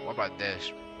 definitely not. What about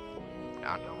this?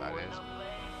 I don't know what that is.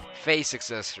 Face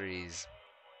accessories.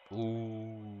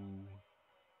 Ooh.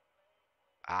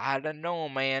 I don't know,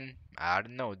 man. I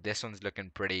don't know. This one's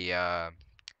looking pretty,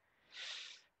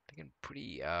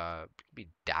 pretty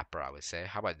dapper, I would say.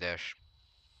 How about this?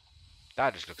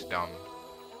 That just looks dumb.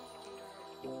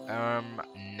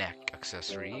 Neck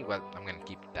accessory. Well, I'm gonna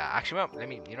keep that. Actually, well, let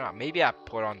me, you know, maybe I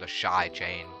put on the shy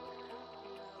chain.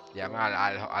 Yeah,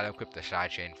 I'll equip the shy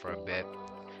chain for a bit.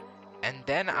 And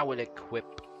then I will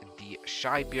equip the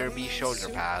Shy BRB shoulder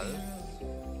pad.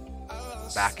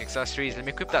 Back accessories. Let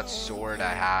me equip that sword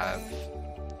I have.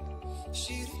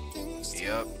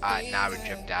 Yup. Now we're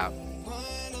dripped out.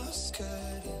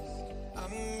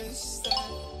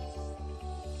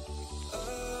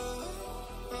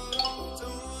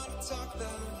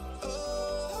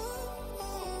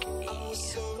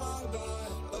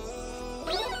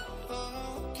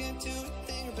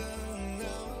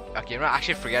 Okay, no,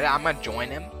 actually forget it. I'm gonna join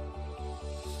him.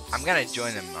 I'm gonna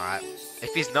join him, alright?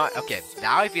 If he's not, okay,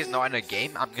 now if he's not in a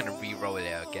game, I'm gonna re-roll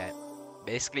it, okay?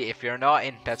 Basically, if you're not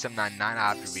in petsimulatorb,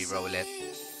 I have to re-roll it.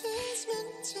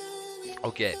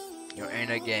 Okay, you're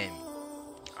in a game.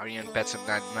 Are you in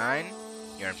petsimulatorb?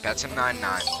 You're in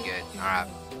petsimulatorb, good, alright.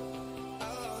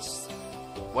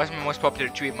 What's my most popular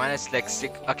tweet? Mine is like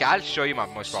 6. Okay, I'll show you my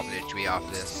most popular tweet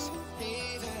after this.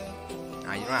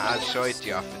 You know what? I'll show it to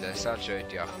you after this. I'll show it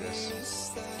to you after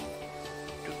this.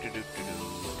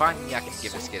 Finally, I can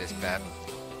give this kid his pet.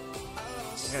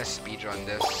 I'm gonna speedrun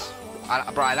this.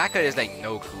 Bro, I like how there's like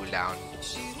no cooldown.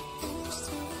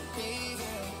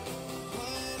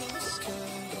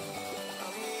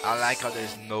 I like how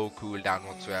there's no cooldown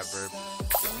whatsoever.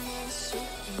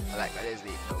 I like how there's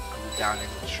no cooldown in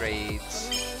trades.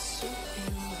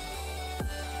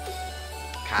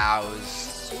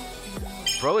 Cows.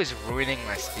 Bro is ruining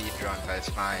my speedrun, but it's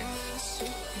fine.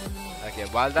 Okay,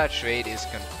 while that trade is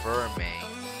confirming.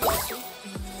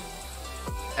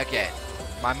 Okay,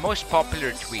 my most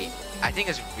popular tweet, I think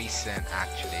it's recent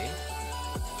actually.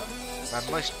 My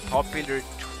most popular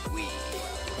tweet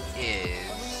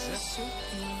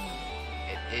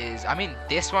is, I mean,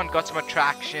 this one got some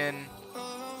attraction.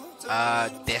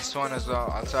 This one as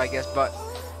well, also I guess, but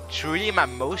truly my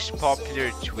most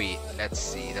popular tweet, let's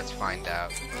see, let's find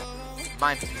out.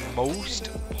 My most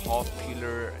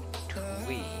popular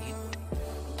tweet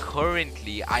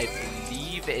currently, I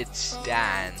believe it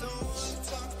stands.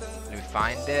 Let me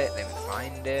find it. Let me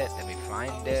find it. Let me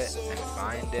find it. Let me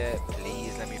find it.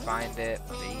 Please let me find it.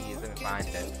 Please let me find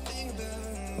it.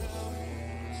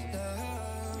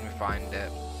 Let me find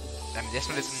it. I mean, this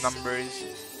one did some numbers.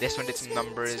 This one did some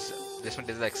numbers. This one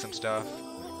did like some stuff.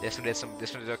 This one did some.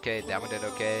 This one did okay. That one did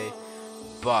okay.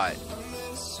 But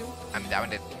I mean, that one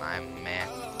did. Man.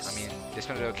 I mean, this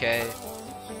one did okay.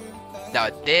 Now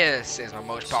this is my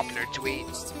most popular tweet.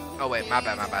 Oh wait, my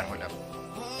bad. Hold up.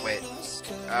 Wait.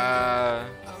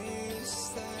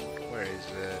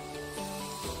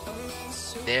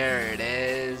 there it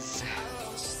is.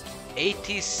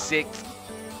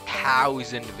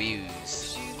 86,000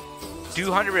 views.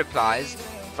 200 replies.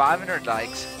 500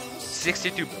 likes.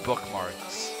 62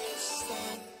 bookmarks.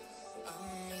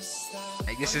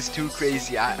 Like, this is too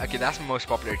crazy. Okay, that's my most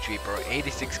popular tweet, bro.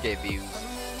 86k views.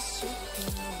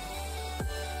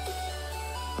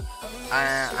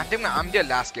 I think I'm the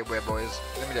last giveaway, boys.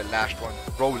 Let me the last one.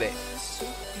 Roll it.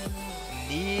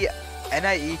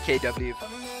 NIEKW.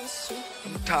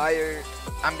 I'm tired.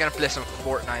 I'm gonna play some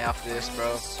Fortnite after this,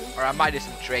 bro. Or I might do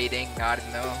some trading. I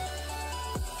don't know.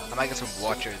 I might get some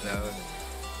watchers though.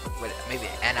 Wait, maybe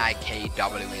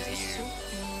NIKW is here.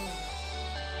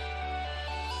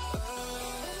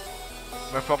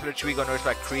 My popular tweet got noticed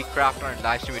by Creekcraft on a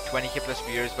live stream with 20k plus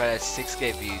viewers, but has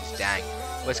 6k views. Dang.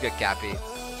 What's good, Cappy?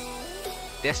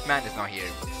 This man is not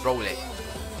here. Roll it.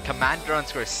 Commander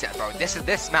 _ set, bro.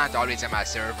 This man's always in my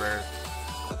server.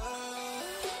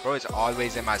 Bro is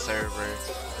always in my server.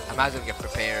 I might as well get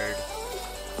prepared.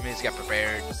 I mean, get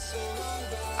prepared.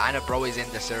 I know bro is in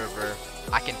the server.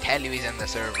 I can tell you he's in the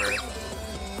server.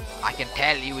 I can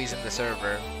tell you he's in the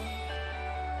server.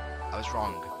 I was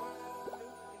wrong.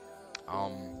 I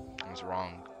was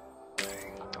wrong.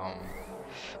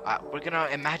 We're gonna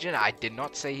imagine I did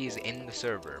not say he's in the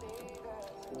server.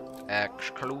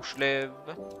 Exclusive.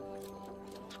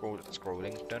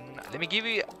 Scrolling done. Let me give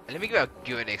you a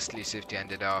good exclusive to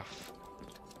end it off.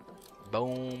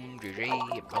 Boom,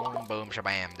 GG, boom, boom,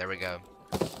 shabam. There we go.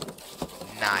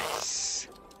 Nice.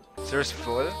 Server's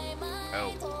full.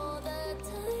 Oh.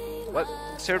 What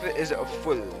server is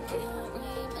full?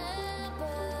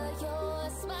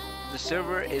 The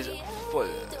server is full.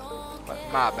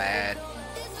 My bad.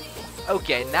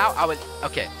 Okay, now I will.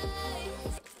 Okay.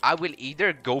 I will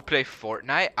either go play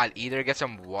Fortnite, I'll either get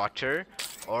some water,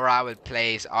 or I will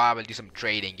do some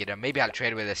trading, you know, maybe I'll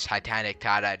trade with this Titanic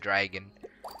Tada Dragon.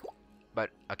 But,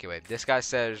 okay, wait, this guy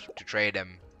says to trade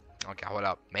him. Okay, hold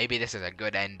up, maybe this is a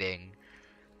good ending.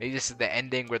 Maybe this is the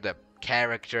ending where the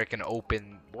character can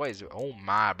open, boys, oh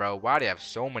my, bro, why do you have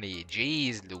so many,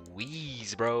 jeez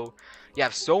Louise, bro. You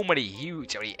have so many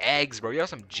huge, eggs, bro, you have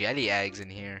some jelly eggs in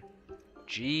here.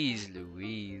 Jeez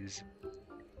Louise.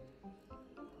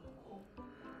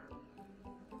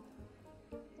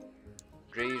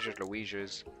 Jesus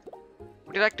Louises.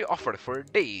 Would you like to offer for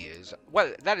days?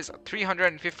 Well, that is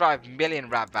 355 million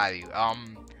rap value.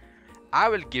 I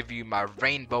will give you my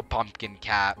rainbow pumpkin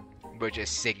cap, which is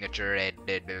signature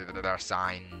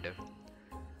signed.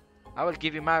 I will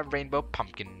give you my rainbow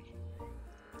pumpkin.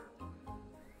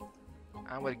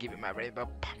 I will give you my rainbow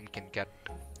pumpkin cat.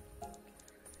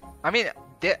 I mean,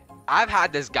 I've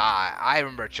had this guy. I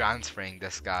remember transferring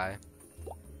this guy.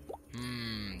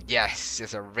 Yes,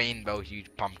 it's a rainbow huge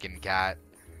pumpkin cat.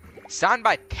 Signed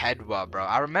by Tedwa, bro.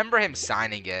 I remember him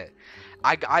signing it.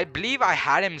 I believe I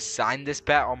had him sign this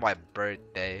pet on my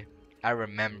birthday. I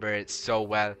remember it so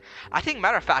well. I think,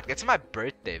 matter of fact, it's my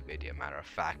birthday video. Matter of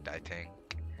fact, I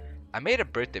think I made a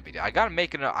birthday video. I gotta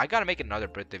make another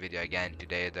birthday video again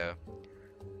today, though.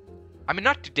 I mean,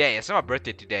 not today. It's not my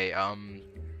birthday today. On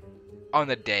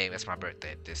the day it's my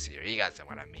birthday this year. You guys know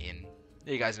what I mean.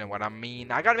 You guys know what I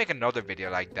mean. I gotta make another video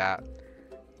like that.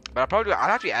 But I'll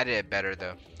have to edit it better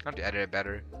though. I'll have to edit it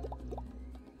better.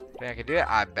 Think I can do it?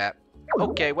 I bet.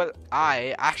 Okay, well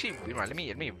I actually, you know, let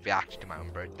me react to my own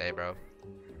birthday, bro.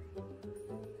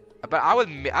 But I'll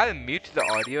mute the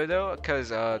audio though, cause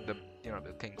the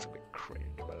thing's a bit cringe.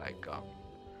 But like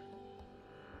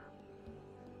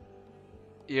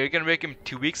you're gonna make him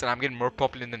 2 weeks and I'm getting more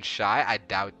popular than Shy? I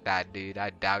doubt that, dude.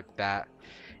 I doubt that.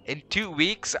 In 2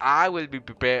 weeks, I will be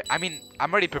prepared. I mean,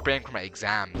 I'm already preparing for my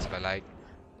exams, but like,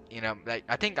 you know, like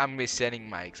I think I'm gonna be setting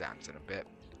my exams in a bit.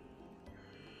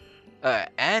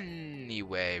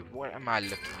 Anyway, what am I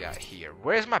looking at here?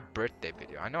 Where's my birthday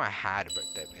video? I know I had a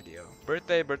birthday video.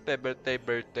 Birthday.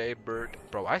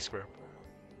 Bro, I swear.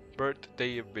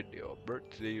 Birthday video.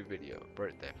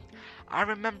 I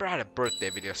remember I had a birthday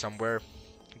video somewhere.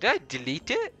 Did I delete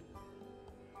it?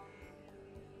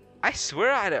 I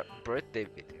swear I had a birthday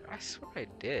video. I swear I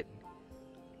did.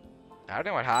 I don't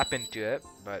know what happened to it,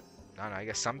 but I don't know. I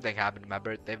guess something happened to my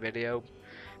birthday video.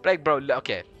 But like, bro,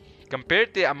 okay.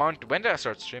 Compared the amount, when did I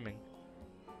start streaming?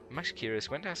 I'm actually curious.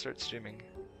 When did I start streaming?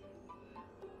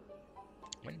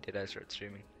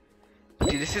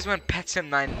 Dude, this is when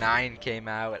petsimulatorb came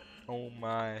out. Oh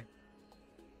my.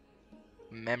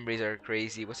 Memories are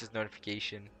crazy. What's this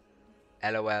notification?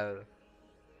 LOL.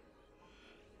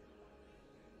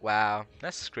 Wow,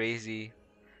 that's crazy.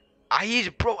 I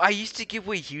used to give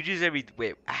away huges every.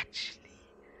 Wait, actually,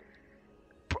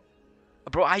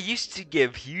 bro, I used to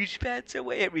give huge pets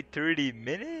away every 30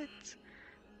 minutes.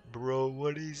 Bro,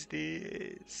 what is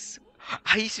this?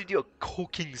 I used to do a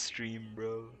cooking stream,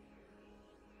 bro.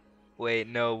 Wait,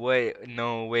 no, wait,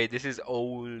 no, wait. This is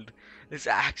old. This is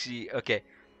actually okay.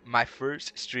 My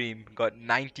first stream got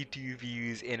 92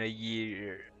 views in a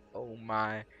year. Oh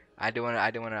my. I don't wanna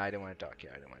talk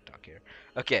here. I don't wanna talk here.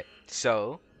 Okay,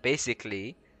 so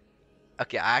basically,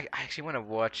 okay, I actually wanna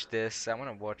watch this. I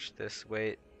wanna watch this.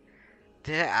 Wait.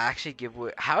 Did I actually give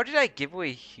away? How did I give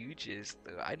away huges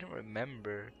though? I don't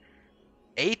remember.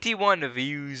 81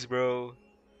 views, bro.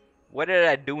 What did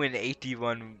I do in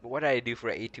 81? What did I do for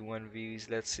 81 views?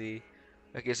 Let's see.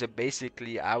 Okay, so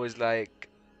basically I was like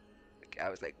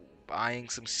buying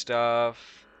some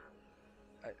stuff.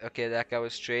 Okay, that guy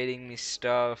was trading me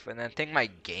stuff, and then I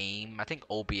think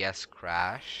OBS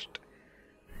crashed.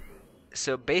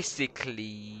 So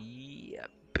basically,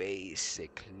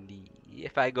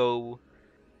 if I go,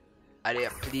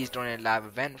 please don't end live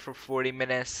event for 40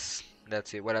 minutes.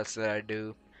 Let's see, what else did I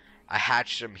do? I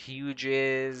hatched some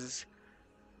huges.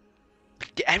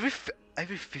 Every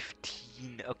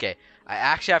 15. Okay, I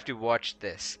actually have to watch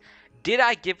this. Did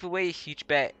I give away a huge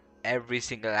bet every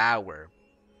single hour?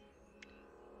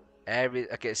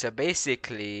 Okay, so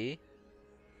basically,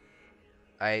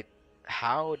 I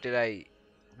how did I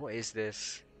what is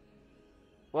this?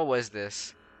 What was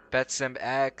this? Petsim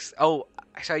X. Oh,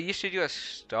 so I used to do a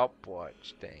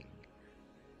stopwatch thing.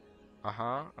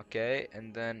 Uh-huh, okay.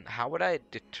 And then how would I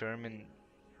determine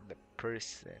the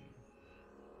person?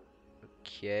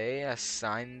 Okay, I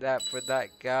signed that for that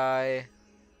guy.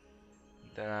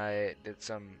 Then I did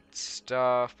some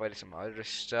stuff. I did some other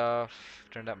stuff.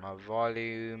 Turned up my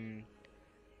volume.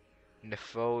 The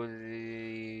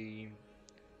Foley.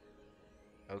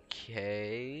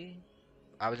 Okay.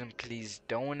 I was in please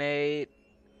donate.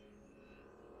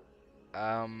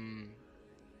 And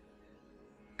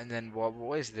then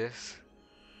what is this?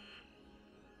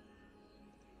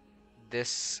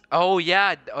 This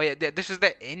is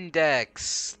the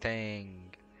index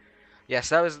thing. Yes,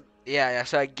 that was yeah.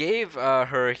 So I gave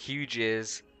her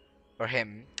huges, or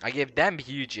him. I gave them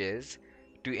huges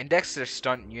to index their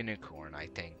stunt unicorn. I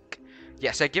think.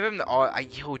 Yeah, so I give him the all.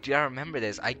 Did I remember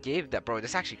this? I gave that, bro.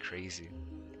 That's actually crazy.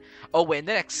 Oh wait, in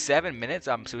the next 7 minutes,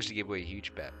 I'm supposed to give away a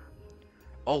huge bet.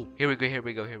 Oh, here we go. Here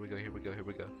we go. Here we go. Here we go. Here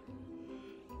we go.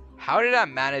 How did I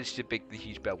manage to pick the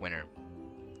huge bet winner?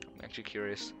 I'm actually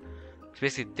curious. It's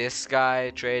basically this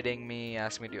guy trading me,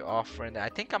 asked me to offer, and I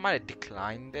think I might have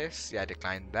declined this. Yeah, I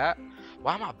declined that.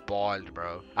 Why am I bald,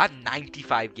 bro? I have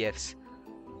 95 gifts.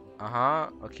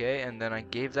 Okay, and then I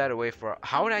gave that away for.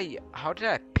 How did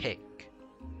I pick?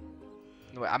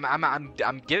 No,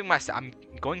 I'm giving myself. I'm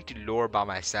going to lure by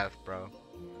myself, bro.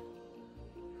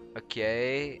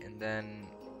 Okay, and then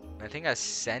I think I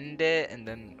send it, and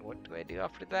then what do I do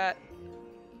after that?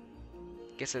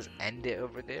 Guess I end it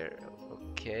over there.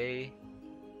 Okay.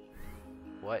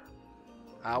 What?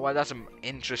 Well, that's some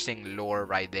interesting lore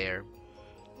right there.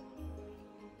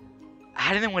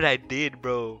 I don't know what I did,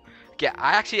 bro. Okay,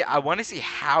 I want to see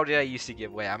how did I used to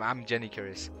give away. I'm genuinely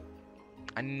curious.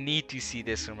 I need to see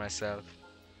this for myself.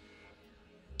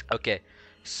 Okay,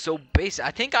 so basically,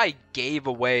 I think I gave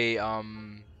away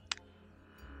damn,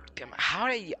 how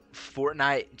did I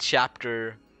Fortnite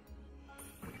chapter?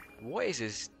 What is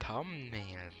his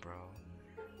thumbnail, bro?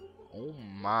 Oh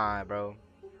my, bro.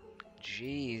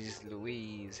 Jeez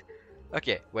Louise.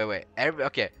 Okay, wait.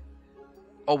 Okay.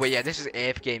 Oh wait, yeah, this is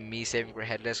AFK me saving for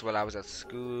headless while I was at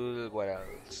school. What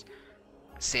else?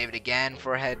 Saved again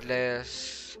for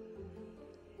headless.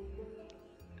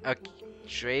 Okay,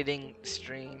 trading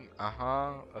stream.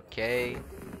 Okay.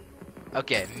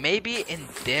 Okay, maybe in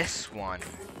this one.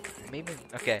 Maybe.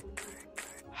 Okay.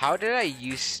 How did I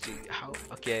used to?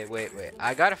 Okay, wait.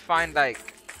 I gotta find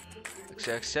like.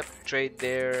 So accept trade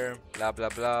there. Blah blah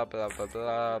blah blah blah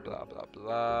blah blah blah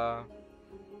blah.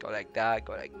 Go like that.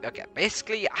 Go like. Okay.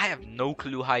 Basically, I have no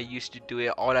clue how I used to do it.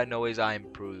 All I know is I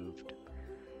improved.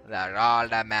 That's all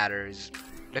that matters.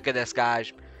 Look at this,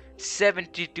 guys.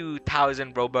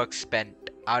 72,000 Robux spent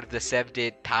out of the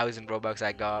 78,000 Robux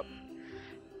I got.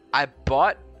 I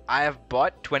have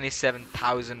bought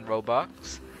 27,000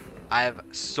 Robux. I have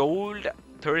sold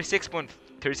 36k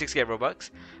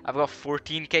Robux. I've got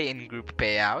 14k in group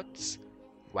payouts.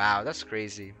 Wow, that's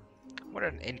crazy. What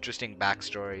an interesting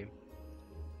backstory.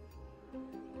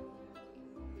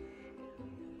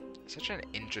 Such an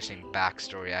interesting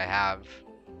backstory I have.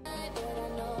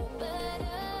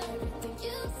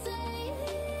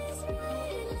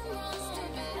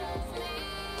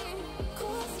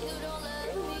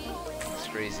 It's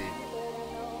crazy.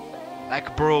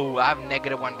 Like, bro, I have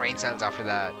 -1 brain cells after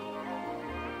that.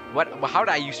 How did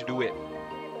I used to do it?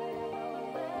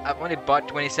 I've only bought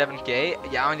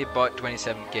 27k. Yeah, I only bought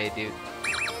 27k, dude.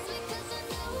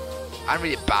 I don't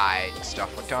really buy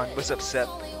stuff a ton. What's up, Sep?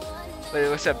 Wait,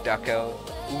 what's up, Ducko?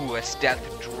 Ooh, a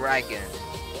stealth dragon.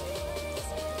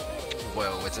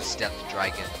 Whoa, it's a stealth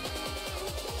dragon.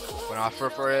 One offer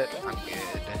for it? I'm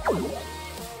good.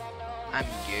 I'm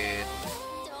good.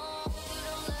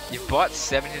 You bought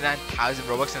 79,000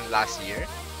 Robux in the last year?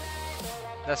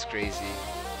 That's crazy.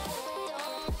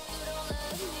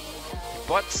 You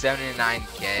bought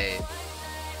 79k.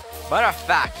 Matter of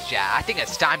fact, yeah, I think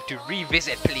it's time to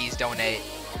revisit Please Donate.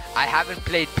 I haven't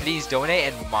played Please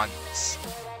Donate in months.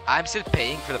 I'm still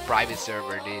paying for the private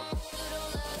server, dude.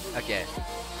 Okay,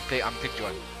 I'm click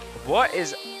join. What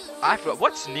is...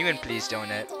 what's new in Please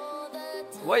Donate?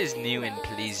 What is new in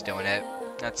Please Donate?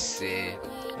 Let's see.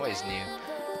 What is new?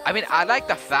 I mean, I like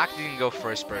the fact you can go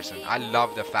first person. I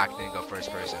love the fact that you can go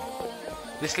first person.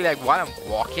 Basically, like, while I'm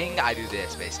walking, I do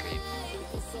this, basically.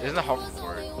 There's no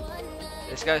hoverboard.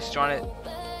 This guy's trying to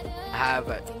have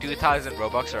 2,000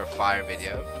 Robux for a fire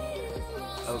video.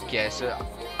 Okay, so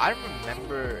I don't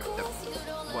remember the...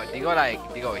 What, you go like...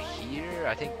 You go here?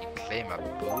 I think you claim a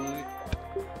boot.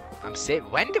 I'm saving...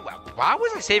 Why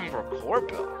was I saving for core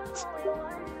builds?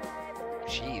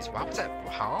 Jeez, why was that?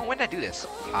 Huh? When did I do this?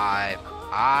 I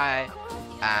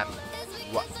am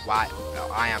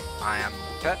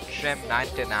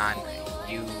petsimulatorb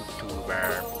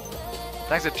YouTuber.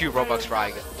 Thanks to 2 Robux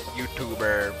frag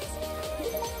YouTuber.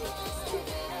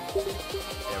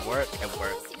 It worked.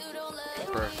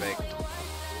 Perfect.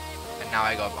 And now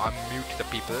I go unmute the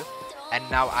people. And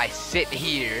now I sit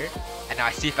here and now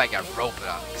I see if I get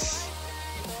Roblox.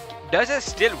 Does it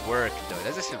still work though?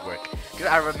 Does it still work? Because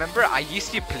I remember I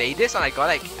used to play this and I got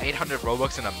like 800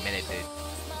 Robux in a minute, dude.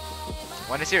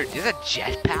 What is here? There's a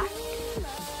jetpack?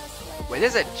 Wait,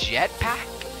 there's a jetpack?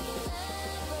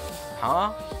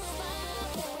 Huh?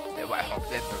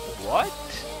 What?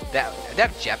 They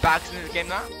have jetpacks in this game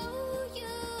now?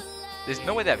 There's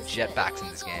no way they have jetpacks in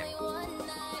this game.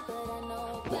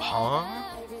 Huh?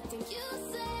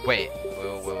 Wait.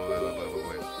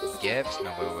 Gifts?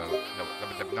 No,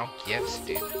 no gifts,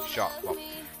 dude. Shut up.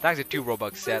 Thanks to 2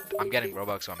 Robux set. I'm getting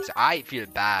Robux, so I feel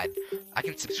bad. I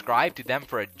can subscribe to them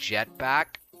for a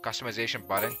jetpack customization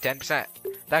button. 10%.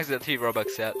 Thanks to the 3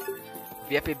 Robux set.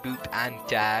 VIP boot and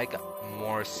tag.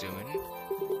 More soon.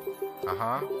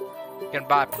 You can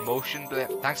buy a promotion.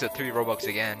 Thanks to the 3 Robux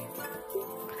again.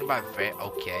 I can buy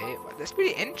okay. That's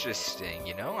pretty interesting,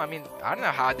 you know? I mean, I don't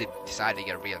know how they decided to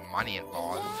get real money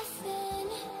involved.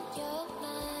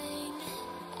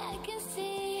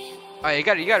 Oh, you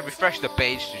gotta refresh the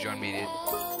page to join me, dude.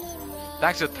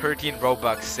 Thanks to 13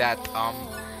 Robux set.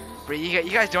 But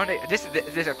you guys don't. This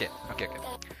okay.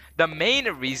 The main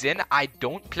reason I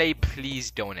don't play Please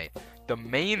Donate. The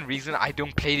main reason I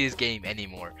don't play this game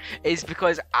anymore is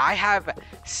because I have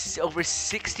over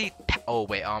 60. Oh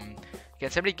wait. Can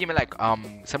somebody give me like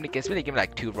somebody give me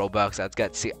like 2 Robux?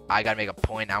 I gotta make a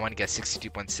point. I want to get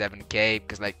 62.7k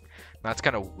because like. That's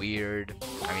kind of weird.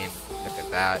 I mean, look at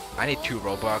that. I need 2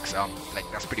 Robux. Like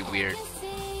that's pretty weird.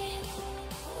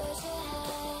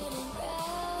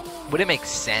 Would it make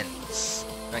sense?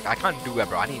 Like I can't do it,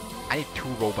 bro. I need 2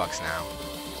 Robux now.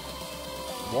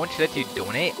 Won't let you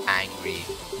donate? Angry.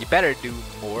 You better do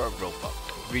more Robux.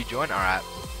 Rejoin. Alright.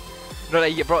 No,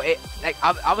 like, bro.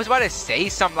 I was about to say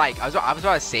some I was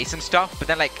about to say some stuff, but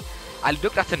then like I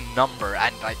looked at the number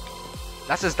and like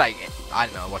that's just like I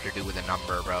don't know what to do with the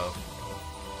number, bro.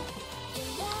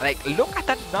 Like, look at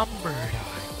that number,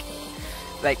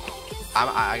 dog. Like,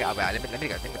 let me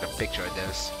get a picture of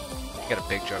this. Get a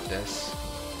picture of this.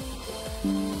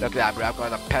 Look at that, bro. I've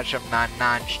got a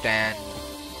petsimulatorb stand.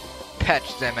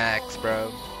 Petsimx,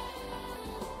 bro.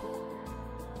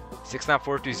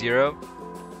 69420.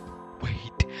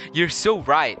 Wait, you're so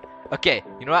right. Okay,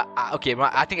 you know what? Okay,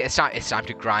 I think it's time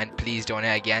to grind. Please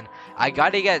donate again. I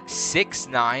gotta get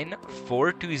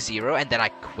 69420 and then I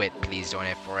quit. Please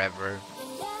donate forever.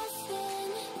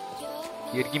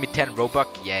 You'd give me 10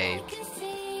 Robux? Yay.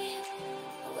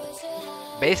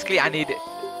 Basically, I need...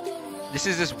 This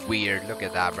is just weird. Look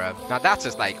at that, bro. Now that's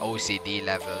just like OCD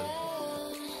level.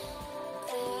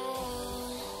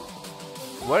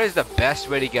 What is the best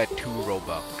way to get 2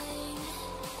 Robux?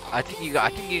 I think you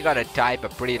gotta type a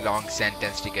pretty long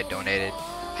sentence to get donated.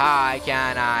 How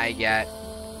can I get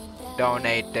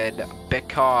donated?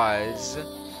 Because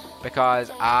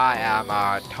I am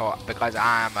a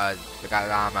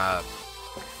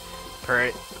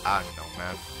I don't know,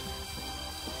 man.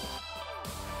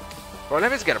 Bro, let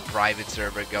me just get a private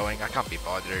server going. I can't be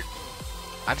bothered.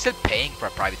 I'm still paying for a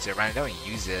private server and I don't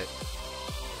use it.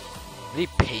 I'm really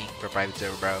paying for a private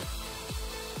server, bro.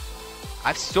 I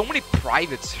have so many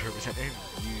private servers I don't even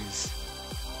use.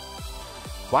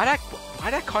 Why'd I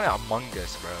call it Among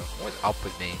Us, bro? What's up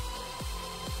with me?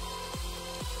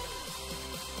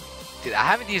 Dude, I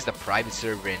haven't used a private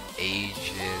server in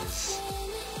ages.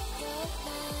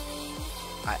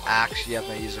 I actually have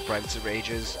not used a private server in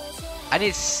ages. I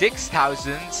need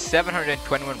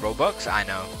 6,721 Robux. I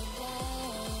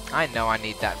know I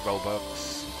need that Robux.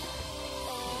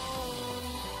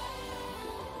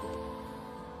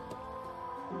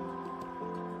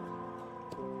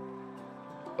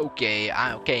 Okay,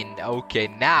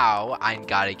 now I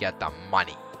gotta get the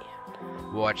money.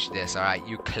 Watch this, alright?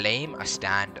 You claim a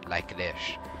stand like this.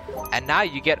 And now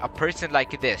you get a person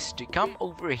like this to come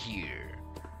over here.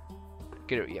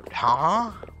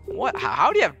 Huh? What?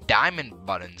 How do you have diamond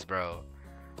buttons, bro?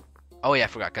 Oh yeah, I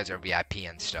forgot, because they're VIP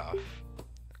and stuff.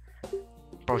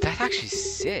 Bro, that's actually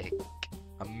sick.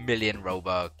 1,000,000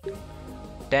 Robux.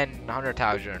 10,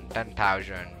 100,000,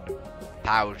 10,000,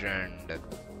 1,000.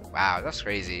 Wow, that's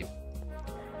crazy.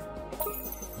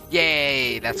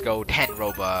 Yay, let's go. 10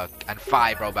 Robux and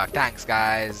 5 Robux. Thanks,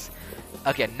 guys.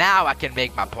 Okay, now I can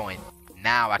make my point.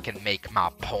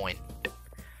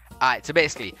 Alright, so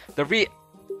basically, the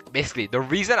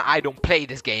reason I don't play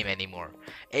this game anymore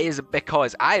is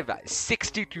because I've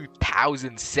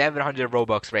 62,700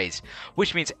 Robux raised,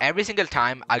 which means every single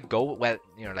time I go, well,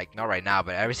 you know, like not right now,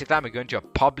 but every single time I go into a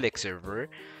public server,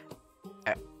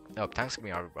 no, thanks give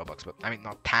me our Robux, but I mean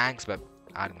not thanks, but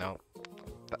I don't know,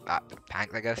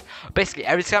 thanks I guess. Basically,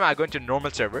 every time I go into a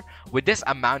normal server with this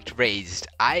amount raised,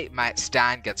 my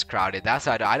stand gets crowded. That's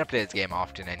why I don't play this game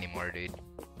often anymore, dude.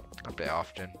 I don't play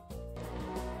often.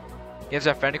 Gives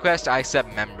a friend request. I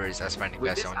accept members as friend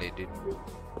requests only, dude.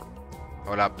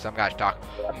 Hold up, some guys talk.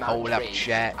 Hold up,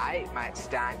 chat. My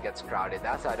stand gets crowded.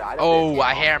 That's why I don't. Oh,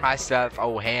 I hear myself.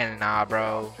 Oh, hell nah,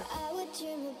 bro.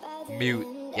 Mute.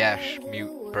 Yes,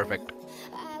 mute. Perfect.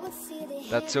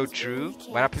 That's so true.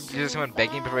 When I play someone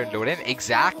begging before loading,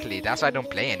 exactly. That's why I don't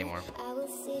play anymore.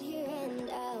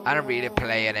 I don't really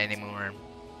play it anymore.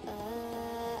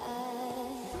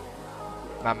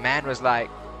 My man was like,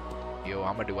 yo,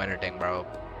 I'm gonna do anything, bro.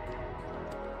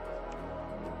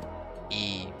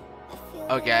 E.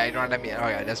 Okay, don't let me.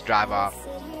 Okay, let's drive off.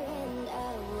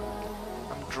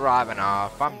 I'm driving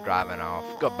off.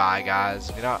 Goodbye,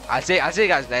 guys. You know, I'll see you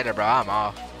guys later, bro. I'm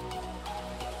off.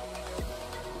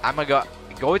 I'm gonna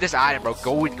go with this island, bro.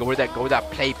 Go with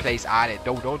that place island.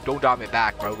 Don't drop me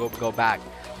back, bro. Go back.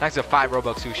 Thanks for 5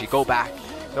 Robux sushi. Go back.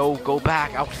 No, go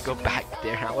back. I want to go back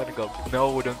there. I want to go.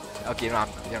 No, don't. Okay, no, I'm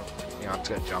just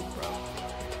gonna jump, bro.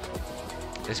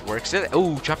 This works.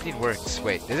 Oh, jumping works.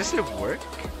 Wait, does this still work?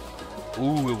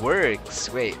 Ooh, it works.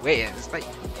 Wait. It's like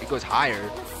it goes higher.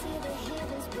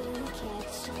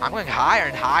 I'm going higher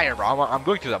and higher, bro. I'm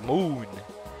going to the moon.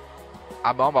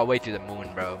 I'm on my way to the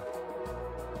moon, bro.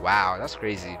 Wow, that's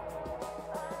crazy.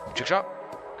 Trick shot?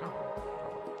 Go.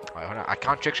 Alright, hold on. I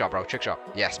can't trick shot, bro. Trick shot.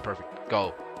 Yes, perfect.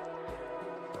 Go.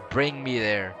 Bring me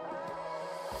there.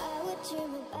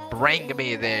 Bring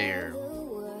me there.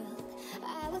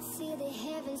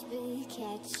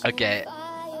 Okay.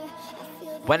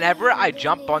 Whenever I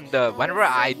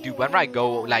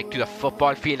go like to the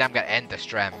football field, I'm gonna end the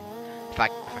stream.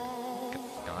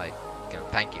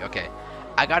 Thank you. Okay.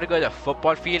 I gotta go to the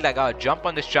football field. I gotta jump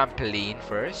on this trampoline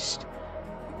first.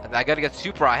 And I gotta get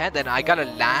super high, then I gotta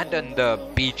land on the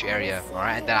beach area.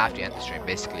 Alright, and then I have to end the stream,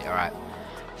 basically. Alright.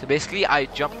 So basically, I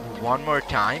jump one more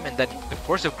time, and then the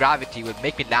force of gravity will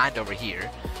make me land over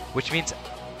here. Which means,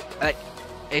 like,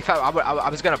 if I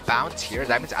was gonna bounce here,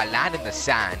 that means I land in the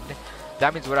sand.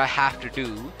 That means what I have to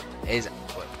do is...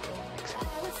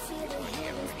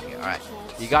 Alright.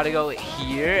 You gotta go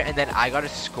here, and then I gotta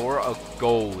score a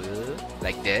goal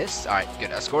like this. Alright,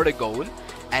 good. I scored a goal,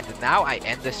 and now I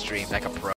end the stream like a pro.